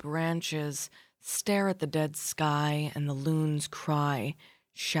 naked branches stare at the dead sky, and the loon's cry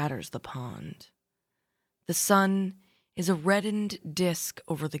shatters the pond. The sun is a reddened disk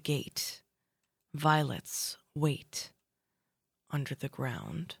over the gate. Violets wait under the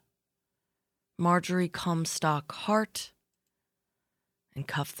ground. Marjorie Comstock Hart and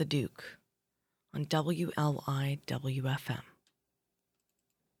Cuff the Duke on WLIWFM.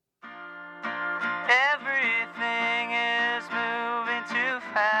 Everything is moving too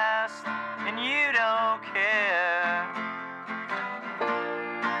fast, and you don't care.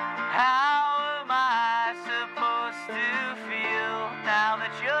 How am I supposed to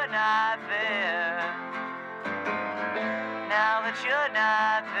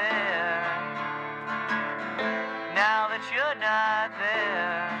not there, now that you're not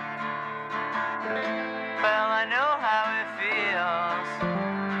there, well, I know how it feels.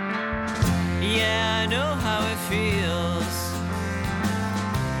 Yeah, I know how it feels.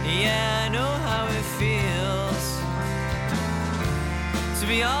 Yeah, I know how it feels to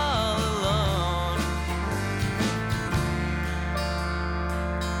be all alone.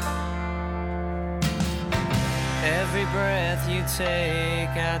 Every breath you take,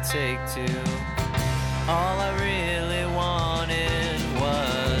 I take too. All I really wanted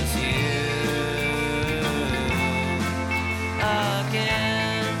was you.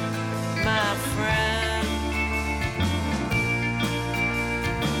 Again, my friend.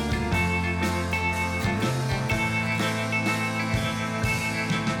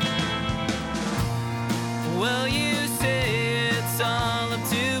 Well, you say it's all up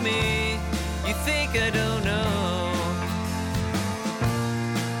to me. You think I don't know.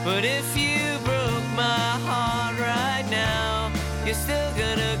 But if you broke my heart right now, you're still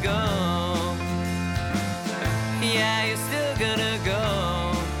gonna go. Yeah, you're still gonna go.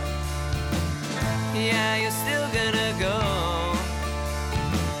 Yeah, you're still gonna go.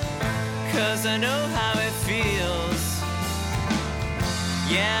 'Cause I know how it feels.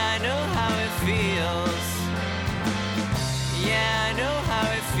 Yeah, I know how it feels. Yeah, I know how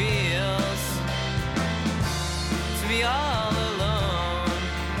it feels to be all alone.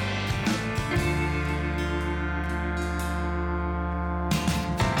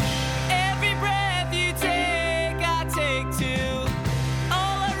 Every breath you take, I take too.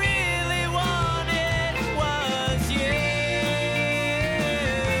 All I really wanted was you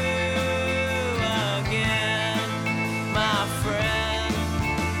again, my friend.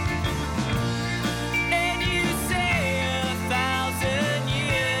 And you say 1,000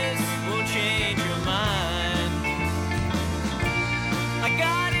 years will change your mind. I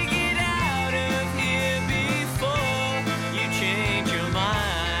gotta get out of here before you change your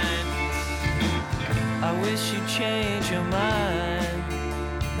mind. I wish you'd change your mind.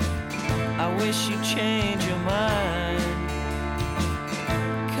 I wish you'd change your mind.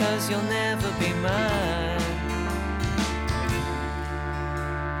 'Cause you'll never be mine.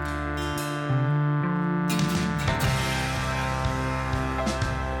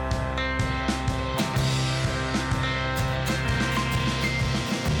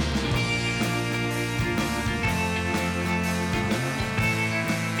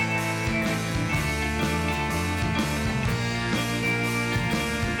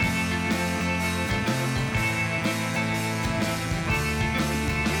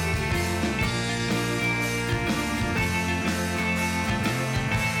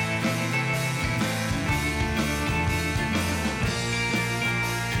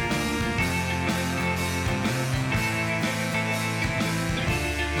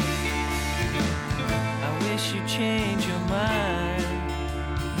 I wish you'd change your mind.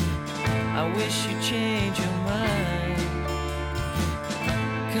 I wish you'd change your mind.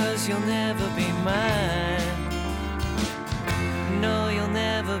 'Cause you'll never be mine. No, you'll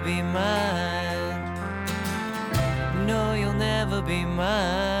never be mine. No, you'll never be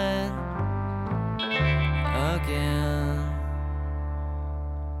mine again.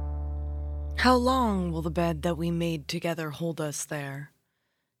 How long will the bed that we made together hold us there?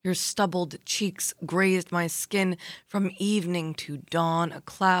 Your stubbled cheeks grazed my skin from evening to dawn, a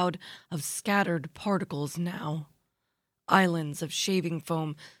cloud of scattered particles now. Islands of shaving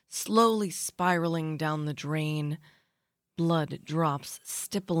foam slowly spiraling down the drain. Blood drops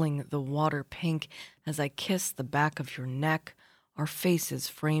stippling the water pink as I kiss the back of your neck, our faces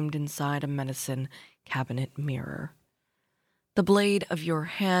framed inside a medicine cabinet mirror. The blade of your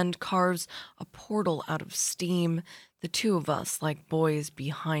hand carves a portal out of steam, the two of us like boys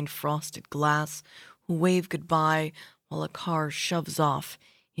behind frosted glass who wave goodbye while a car shoves off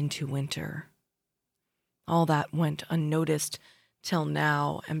into winter. All that went unnoticed till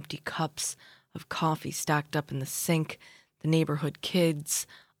now, empty cups of coffee stacked up in the sink, the neighborhood kids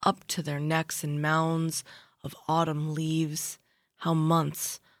up to their necks in mounds of autumn leaves, how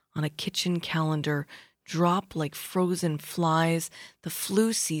months on a kitchen calendar drop like frozen flies, the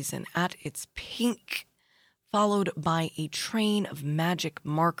flu season at its peak, followed by a train of magic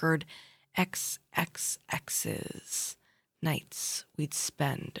markered XXX's, nights we'd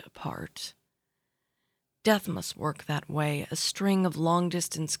spend apart. Death must work that way, a string of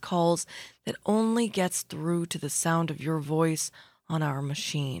long-distance calls that only gets through to the sound of your voice on our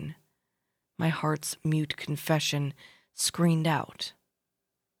machine. My heart's mute confession screened out.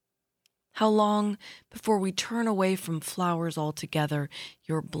 How long before we turn away from flowers altogether,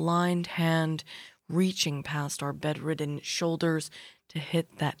 your blind hand reaching past our bedridden shoulders to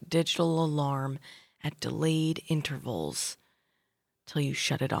hit that digital alarm at delayed intervals till you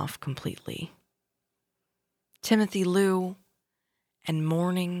shut it off completely. Timothy Lou and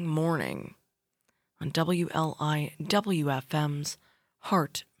Morning Morning on WLIWFM's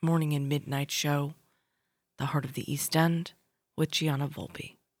Heart Morning and Midnight Show, The Heart of the East End, with Gianna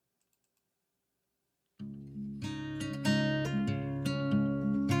Volpe.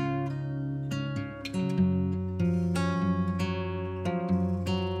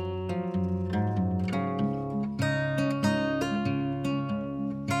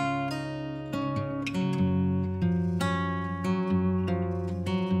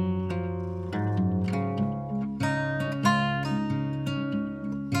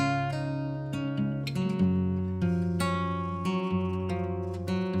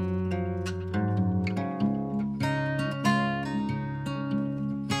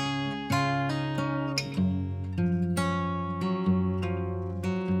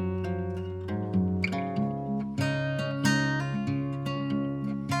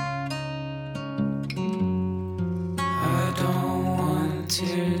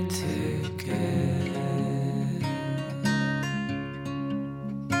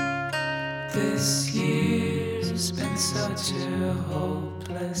 This year's been such a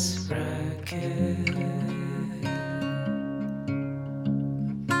hopeless racket.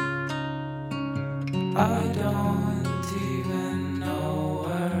 I don't even know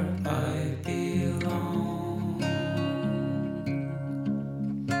where I belong.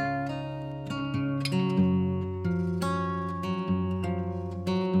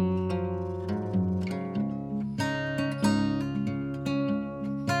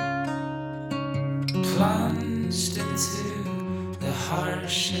 Plunged into the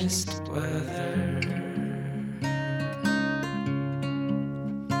harshest weather.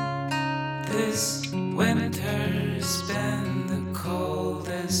 This winter's been the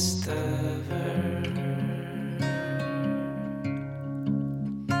coldest ever.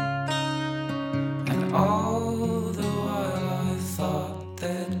 And all the while I thought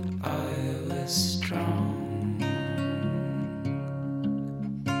that I was strong.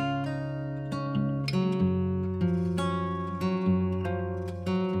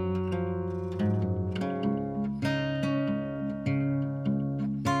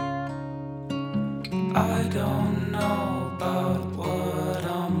 I don't know about what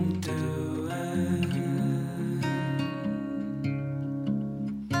I'm doing,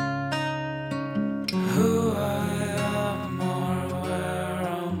 who I am or where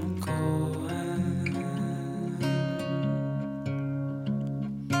I'm going.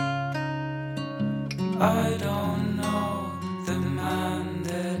 I don't know the man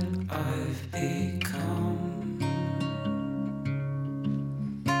that I've become.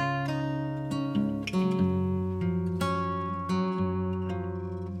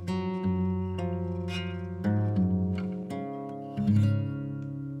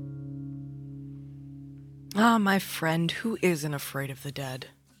 Ah, my friend, who isn't afraid of the dead?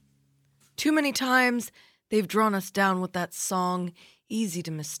 Too many times they've drawn us down with that song, easy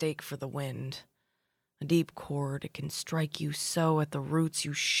to mistake for the wind. A deep chord, it can strike you so at the roots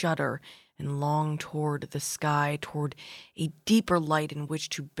you shudder and long toward the sky, toward a deeper light in which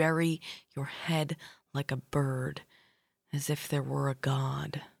to bury your head like a bird, as if there were a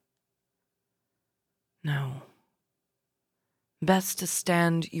God. No. Best to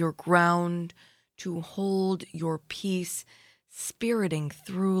stand your ground, to hold your peace, spiriting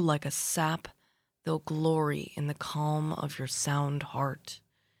through like a sap, they'll glory in the calm of your sound heart.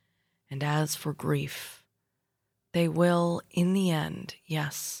 And as for grief, they will, in the end,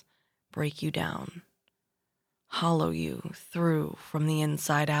 yes, break you down, hollow you through from the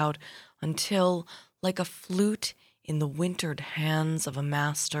inside out, until, like a flute in the wintered hands of a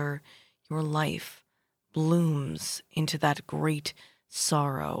master, your life blooms into that great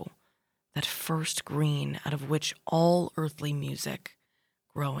sorrow, that first green out of which all earthly music,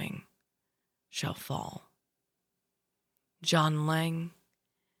 growing, shall fall. John Lang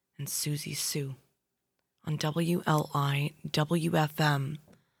and Susie Sue on WLIWFM,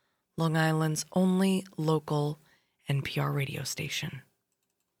 Long Island's only local NPR radio station.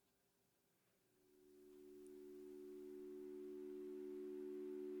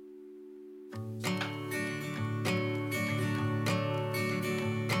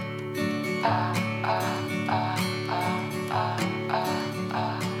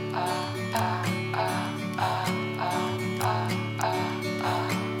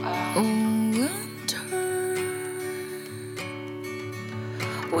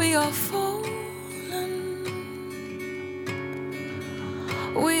 We are fallen,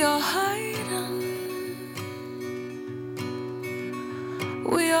 we are hiding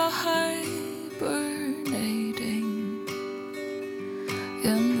We are hibernating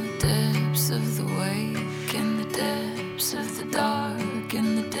in the depths of the wake, in the depths of the dark,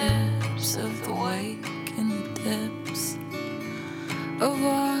 in the depths of the wake, in the depths of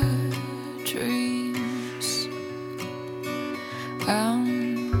our dreams.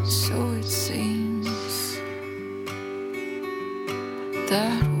 And so it seems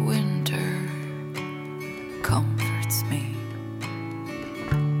that winter comforts me.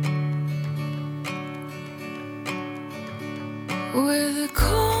 With a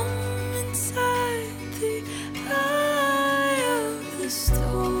calm inside the eye of the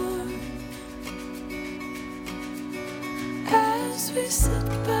storm, as we sit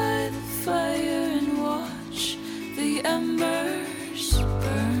by the fire and watch the embers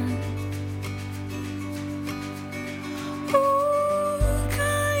burn. Oh,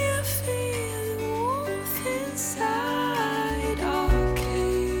 can you feel the warmth inside our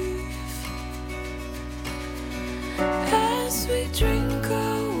cave? As we drink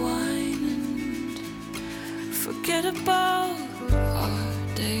our wine and forget about our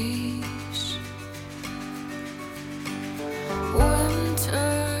days.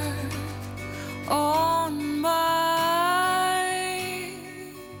 Winter on my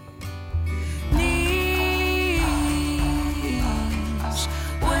knees.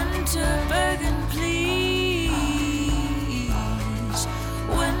 Winter begging please.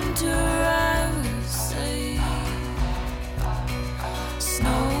 Winter I will say.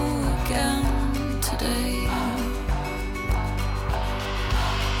 Snow again today,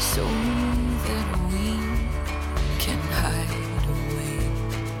 so that we can hide away.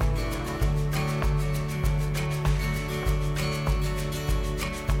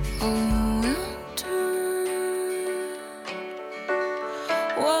 Oh, winter,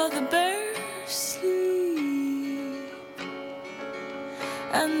 while the bears sleep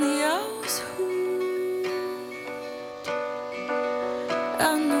and the owls hoot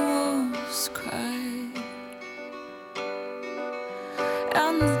and the wolves cry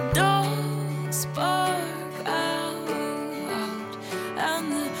and the dogs bark out and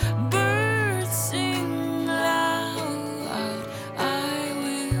the birds sing loud, I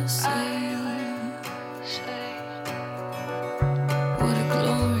will say, what a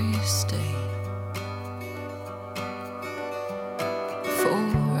glorious day for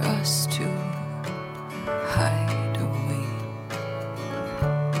us to hide away.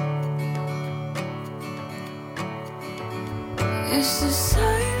 It's the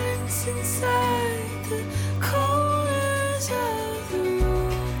silence inside the corners of the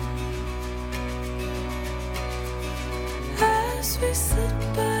room as we sit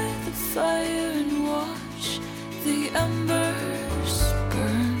by the fire and watch the embers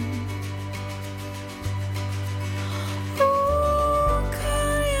burn. Oh,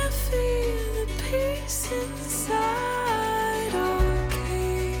 can you feel the peace inside our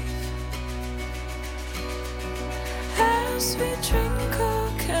cave? As we drink our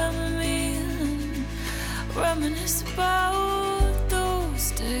chamomile and reminisce about those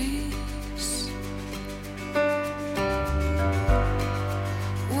days.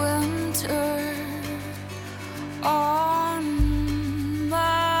 Winter on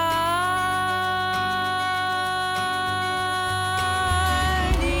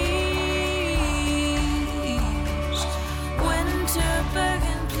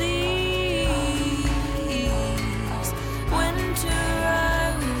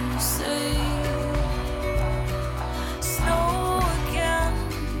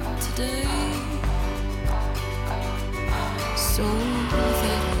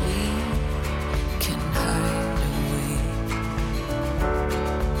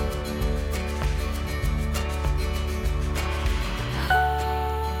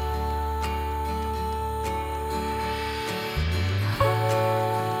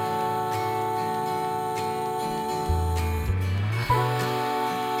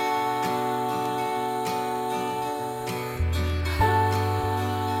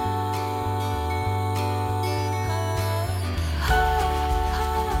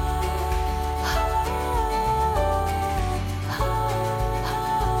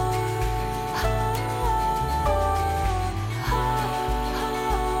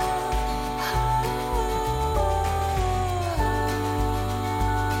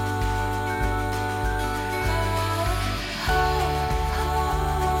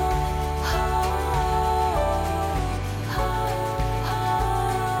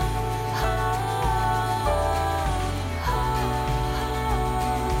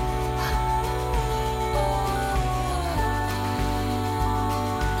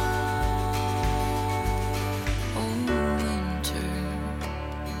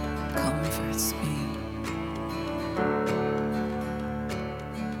comforts me.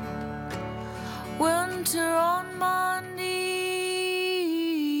 Winter on my knees,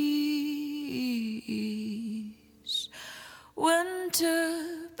 winter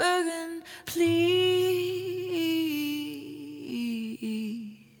begging please,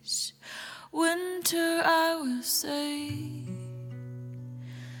 winter I will say,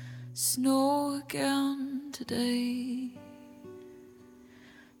 snow again today,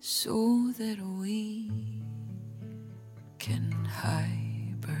 so that we can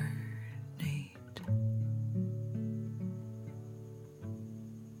hibernate.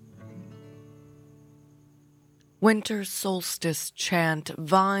 Winter solstice chant,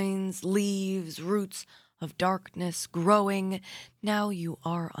 vines, leaves, roots of darkness growing. Now you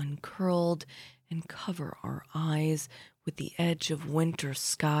are uncurled and cover our eyes with the edge of winter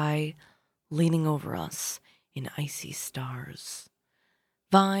sky, leaning over us in icy stars.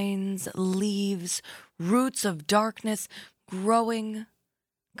 Vines, leaves, roots of darkness growing.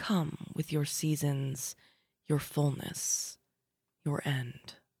 Come with your seasons, your fullness, your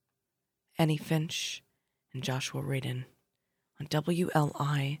end. Annie Finch and Joshua Radin on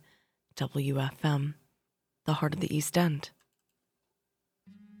WLI WFM, the heart of the East End.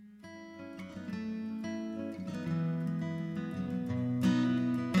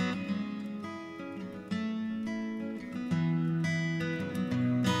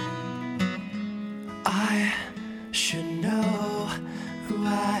 I should know who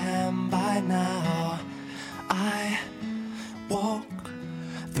I am by now. I walk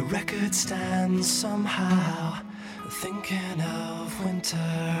the record stand somehow, thinking of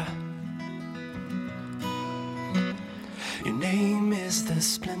winter. Your name is the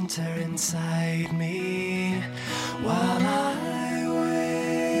splinter inside me while I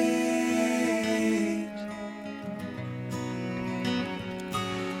wait.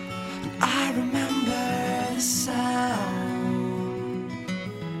 I remember the sound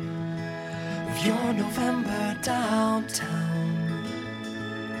of your November downtown.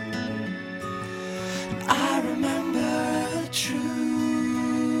 I remember the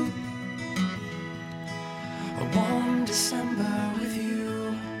truth, a warm December with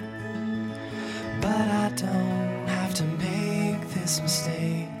you. But I don't have to make this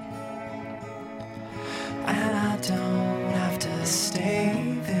mistake, and I don't have to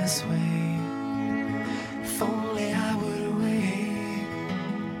stay this way. If only I would wait.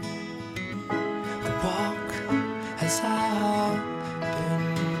 The walk has all been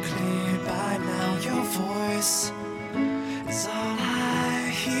cleared by now. Your voice is all I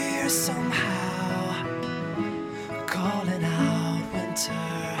hear somehow, calling out winter.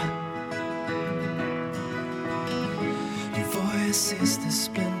 Your voice is the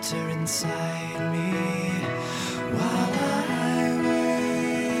splinter inside me while I wait.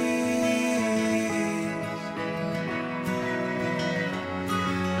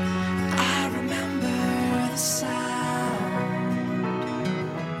 I remember the sound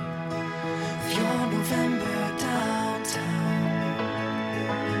of your November downtown.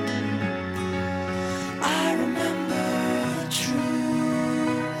 I remember the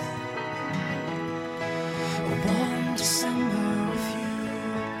truth, a warm December with you.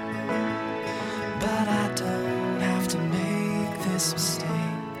 But I don't have to make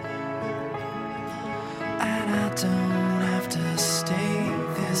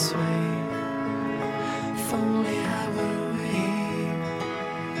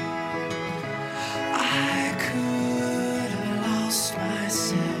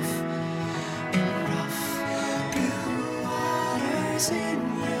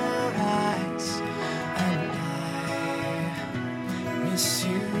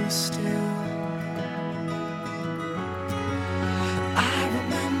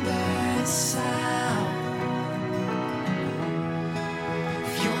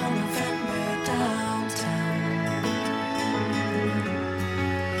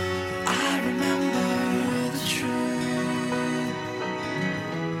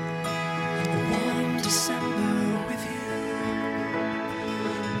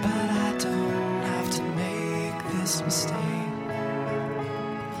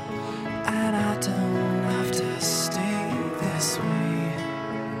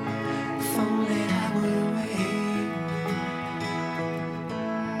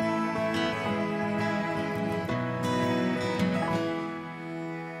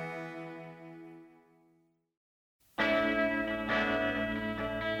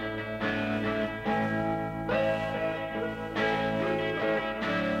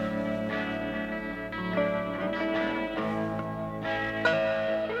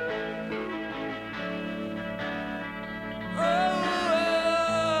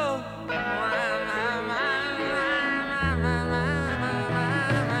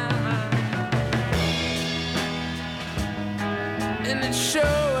It's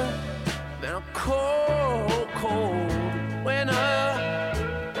sure been a cold, cold winter.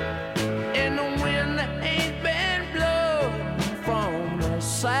 And the wind that ain't been blowing from the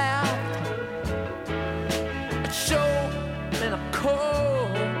south. It's sure been a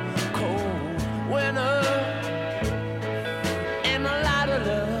cold, cold winter. And a lot of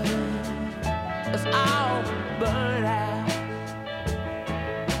love is all burned out.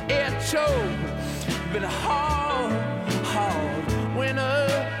 It's sure been a hard, hard winter.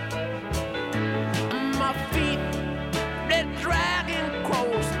 My feet, they're dragging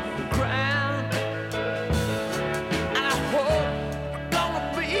across the ground. And I hope it's gonna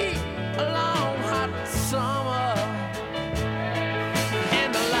be a long, hot summer.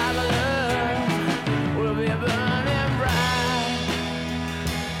 And a lot of love will be burning bright.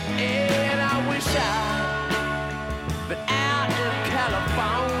 And I wish I'd been out in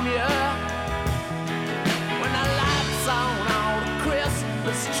California when the lights on all the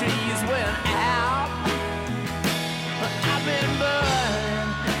Christmas trees went out. But I've been burning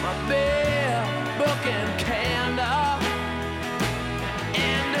my bare book and candle,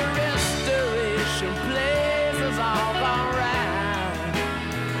 and the restoration place is all gone round.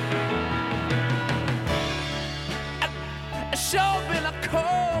 It's sure been a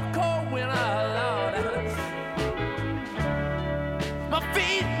cold, cold winter, Lord. My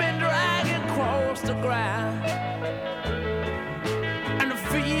feet been dragging across the ground, and the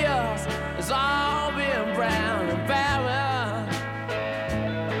fields is all been brown and barren.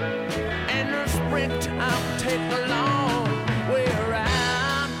 And the springtime take a long way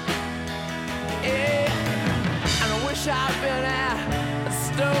around. Yeah, and I wish I'd been at a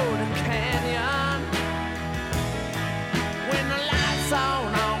Stone Canyon when the lights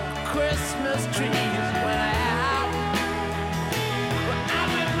on all the Christmas trees went out. But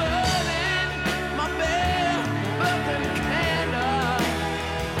I've been burning my bare burning candle,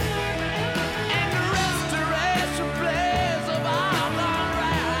 and the restoration plays of all gone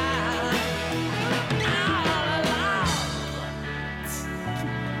round. All along.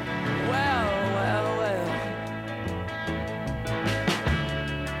 Well, well, well.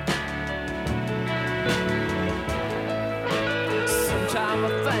 Sometimes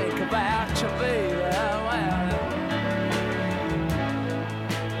I think about you, baby. Well,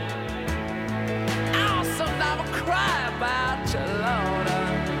 oh, sometimes I cry about you, Lord.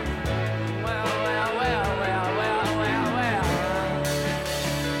 Well, well, well, well, well, well, well.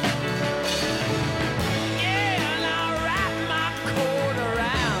 Yeah, and I wrap my coat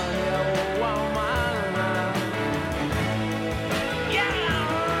around you, woman. Yeah, and I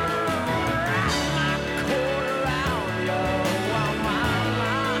wrap my coat around you,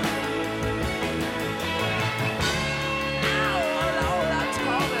 woman. Oh, Lord, I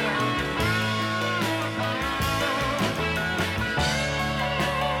told you.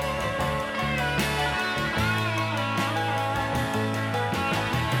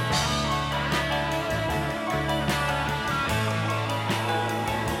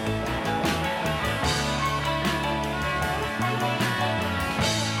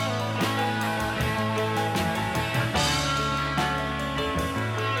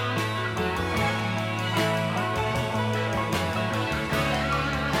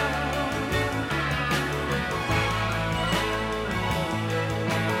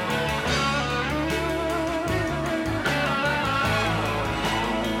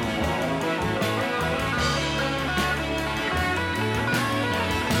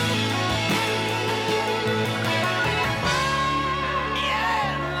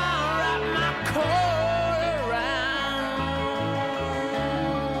 Yeah, and I wrap my coat around.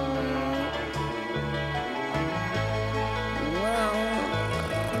 Well,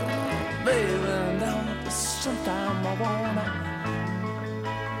 baby, now sometimes I wanna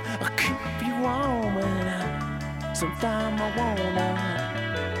keep you warm, and sometimes I wanna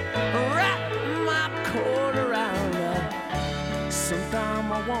wrap my coat around you. Sometimes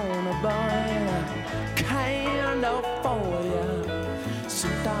I wanna burn a candle for you.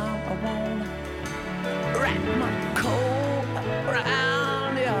 Sometimes I wanna wrap my coat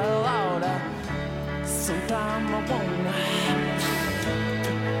around you, Lord. Sometimes I wanna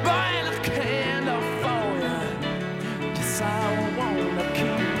burn a candle for you. Yes, I wanna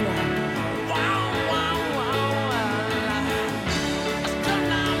keep you warm, warm, warm.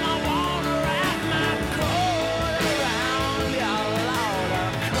 Sometimes I wanna wrap my coat around you, Lord. I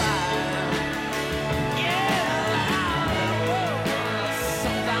cry. Yeah,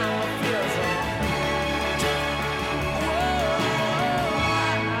 sometimes I feel so. Whoa.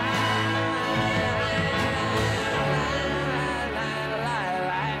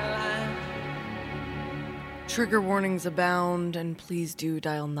 Trigger warnings abound, and please do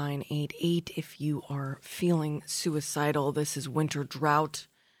dial 988 if you are feeling suicidal. This is Winter Drought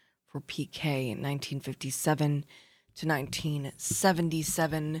for PK in 1957 to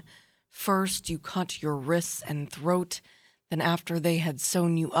 1977. First, you cut your wrists and throat. Then after they had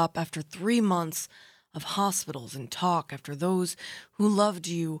sewn you up, after 3 months of hospitals and talk, after those who loved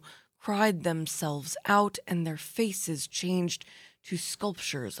you cried themselves out and their faces changed to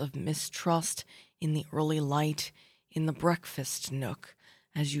sculptures of mistrust in the early light, in the breakfast nook,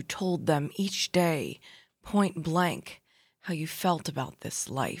 as you told them each day, point blank, how you felt about this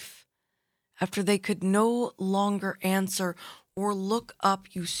life. After they could no longer answer or look up,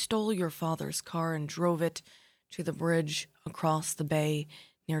 you stole your father's car and drove it to the bridge across the bay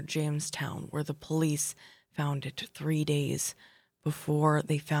near Jamestown, where the police found it 3 days before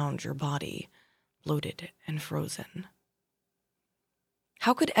they found your body, bloated and frozen.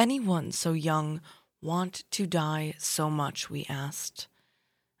 How could anyone so young want to die so much, we asked,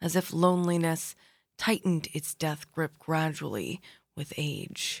 as if loneliness tightened its death grip gradually with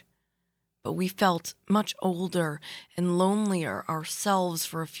age. But we felt much older and lonelier ourselves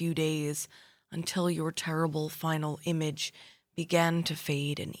for a few days until your terrible final image began to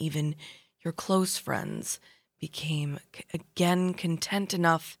fade and even your close friends became again content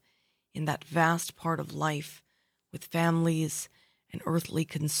enough in that vast part of life with families and earthly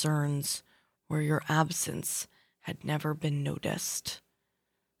concerns where your absence had never been noticed.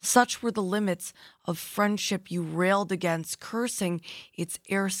 Such were the limits of friendship you railed against, cursing its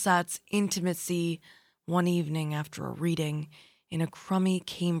ersatz intimacy one evening after a reading in a crummy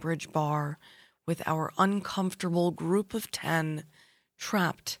Cambridge bar with our uncomfortable group of 10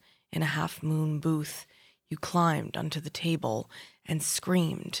 trapped in a half-moon booth. You climbed onto the table and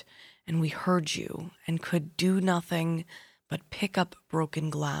screamed, and we heard you and could do nothing but pick up broken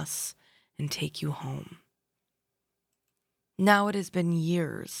glass and take you home. Now it has been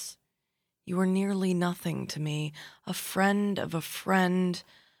years. You were nearly nothing to me, a friend of a friend,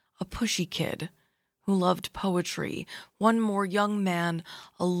 a pushy kid who loved poetry, one more young man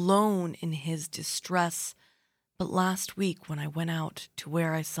alone in his distress. But last week when I went out to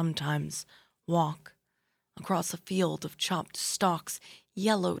where I sometimes walk, across a field of chopped stalks,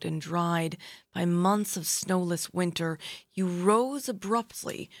 yellowed and dried by months of snowless winter, you rose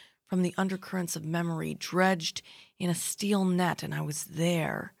abruptly from the undercurrents of memory, dredged in a steel net, and I was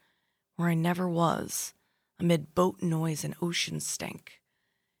there, where I never was, amid boat noise and ocean stank.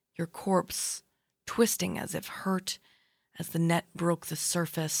 Your corpse twisting as if hurt as the net broke the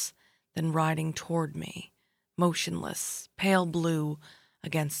surface, then riding toward me, motionless, pale blue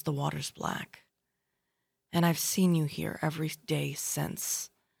against the water's black. And I've seen you here every day since,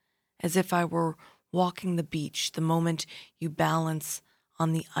 as if I were walking the beach the moment you balance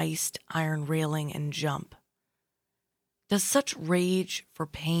on the iced iron railing and jump. Does such rage for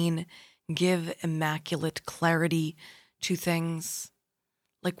pain give immaculate clarity to things?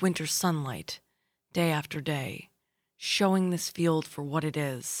 Like winter sunlight, day after day, showing this field for what it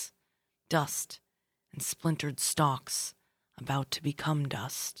is, dust and splintered stalks about to become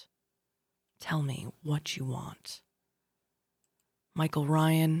dust. Tell me what you want. Michael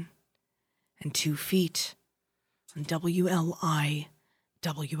Ryan and 2 Feet on WLI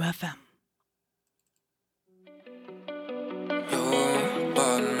WFM. Your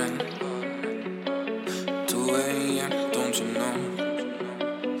apartment, 2 a.m., don't you know?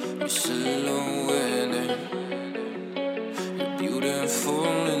 Your silhouette, you're beautiful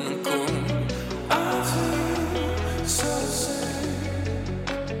in the cold. I feel so sad.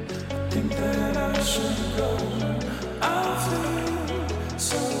 I think that I should go. I feel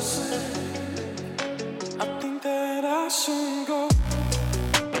so sad. I think that I should go.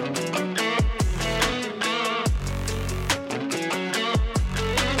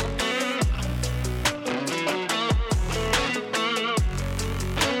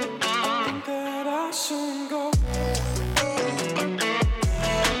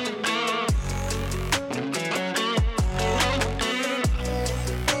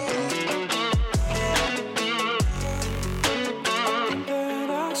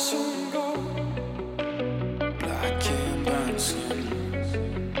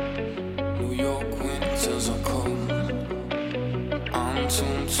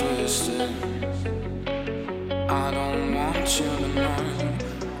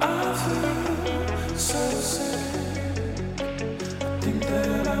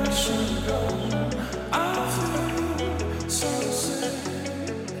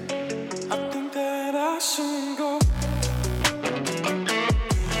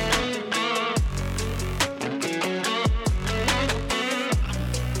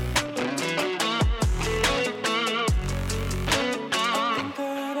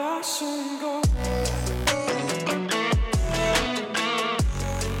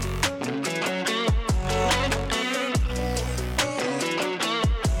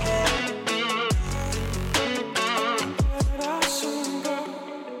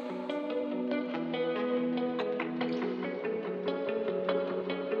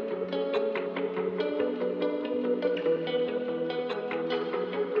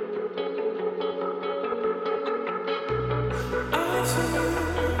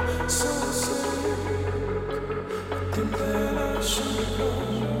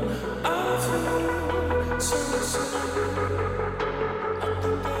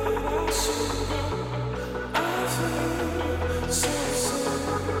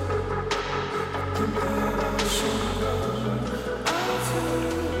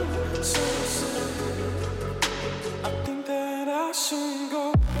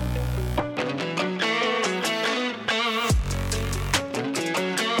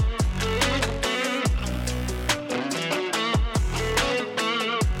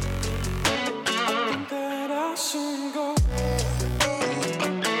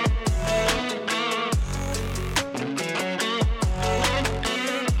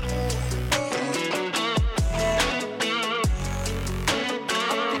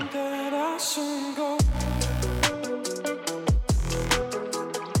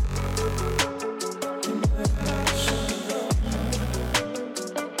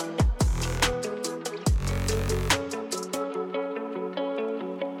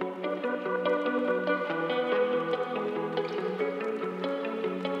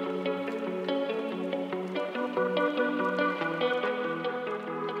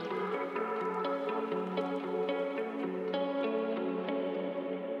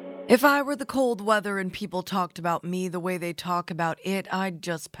 If I were the cold weather and people talked about me the way they talk about it, I'd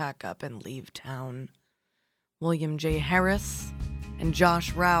just pack up and leave town. William J. Harris and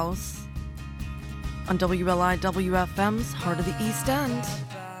Josh Rouse on WLIW-FM's Heart of the East End.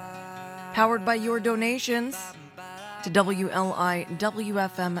 Powered by your donations to WLIWFM.org.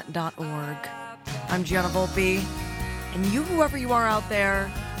 I'm Gianna Volpe, and you, whoever you are out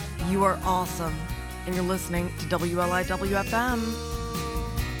there, you are awesome. And you're listening to WLIW-FM.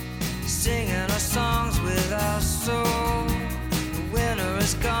 Singing our songs with our soul. The winter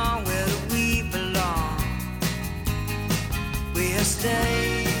is gone where we belong. We have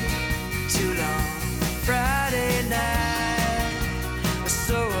stayed too long. Friday night, we're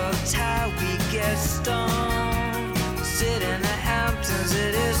so uptight we get stoned. Sit in the Hamptons,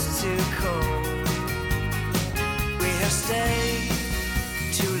 it is too cold. We have stayed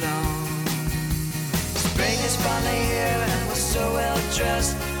too long. Spring is finally here and we're so well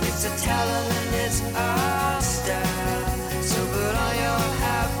dressed. It's a talent and it's our style. So put on your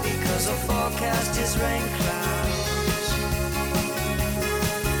hat because the forecast is rain clouds.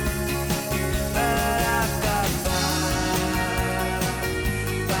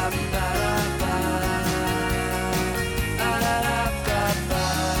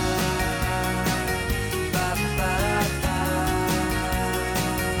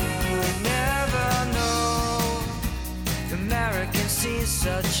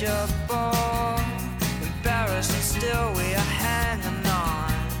 Such a bore, embarrassing still we are hanging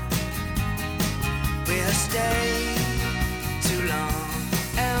on. We have stayed too long,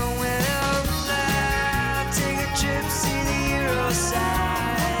 and we'll fly, take a trip, see the Euro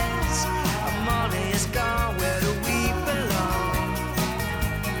sides. Our money is gone, where do we belong?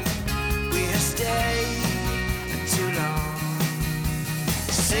 We have stayed too long.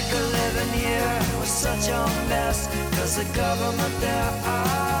 Sick of living here, we're such a mess. Cause the government, they're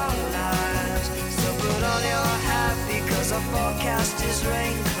our lives. So put on your hat because our forecast is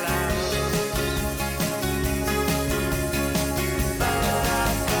rain clouds.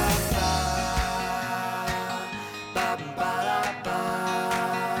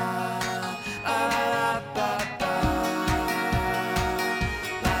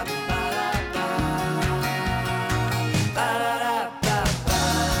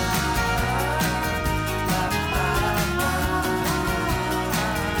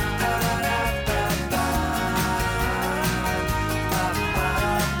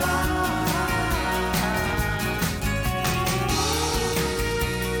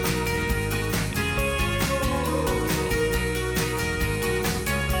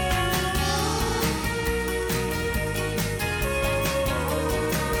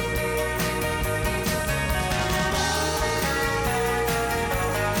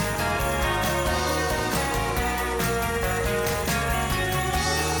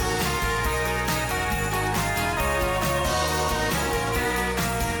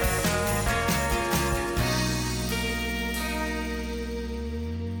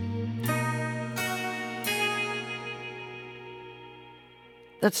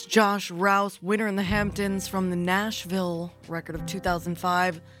 That's Josh Rouse, Winter in the Hamptons from the Nashville record of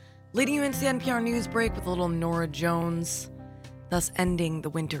 2005, leading you into the NPR news break with a little Nora Jones, thus ending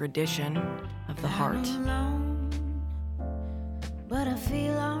the winter edition of The Heart. But I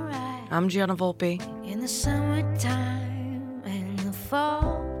feel alright. I'm Gianna Volpe. In the summertime and the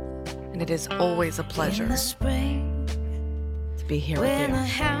fall. And it is always a pleasure in the spring, to be here when with you the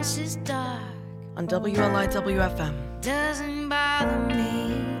house is dark on WLIW-FM. Doesn't bother me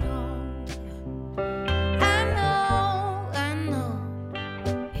at all. I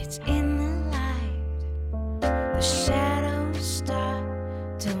know, it's in the light. The shadows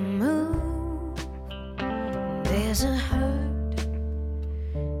start to move. There's a hurt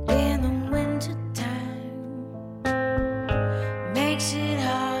in the winter time. Makes it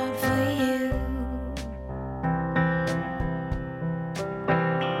hard for you.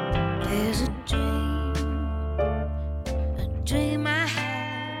 There's a dream I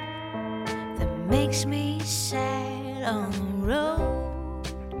had that makes me sad on the road,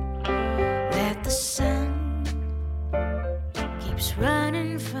 that the sun keeps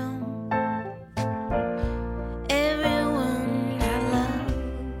running from everyone I love.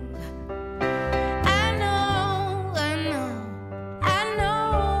 I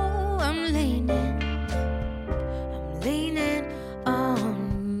know I'm leaning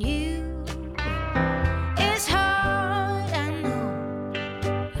on you. It's hard, I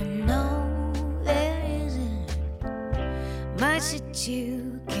know there isn't much that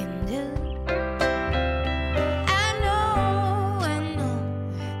you can do. I know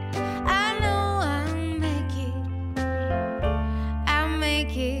I'll make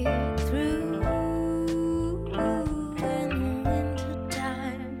make it through in the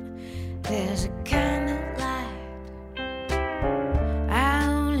wintertime. There's a kind of light I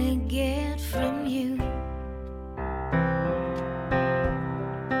only get from you.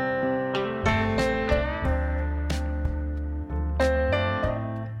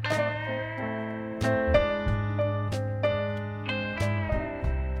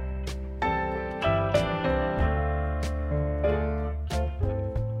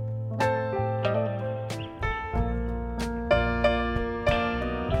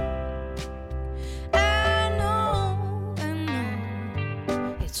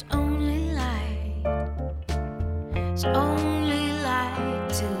 It's only light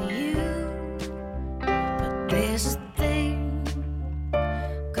to you, but there's a thing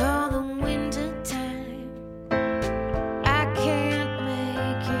called the winter time. I can't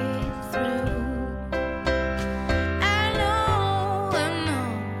make it through. I know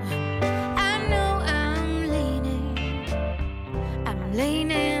I'm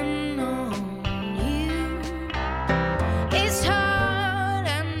leaning on you. It's hard,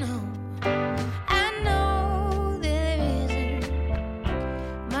 I know there isn't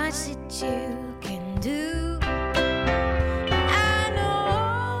much that you can do.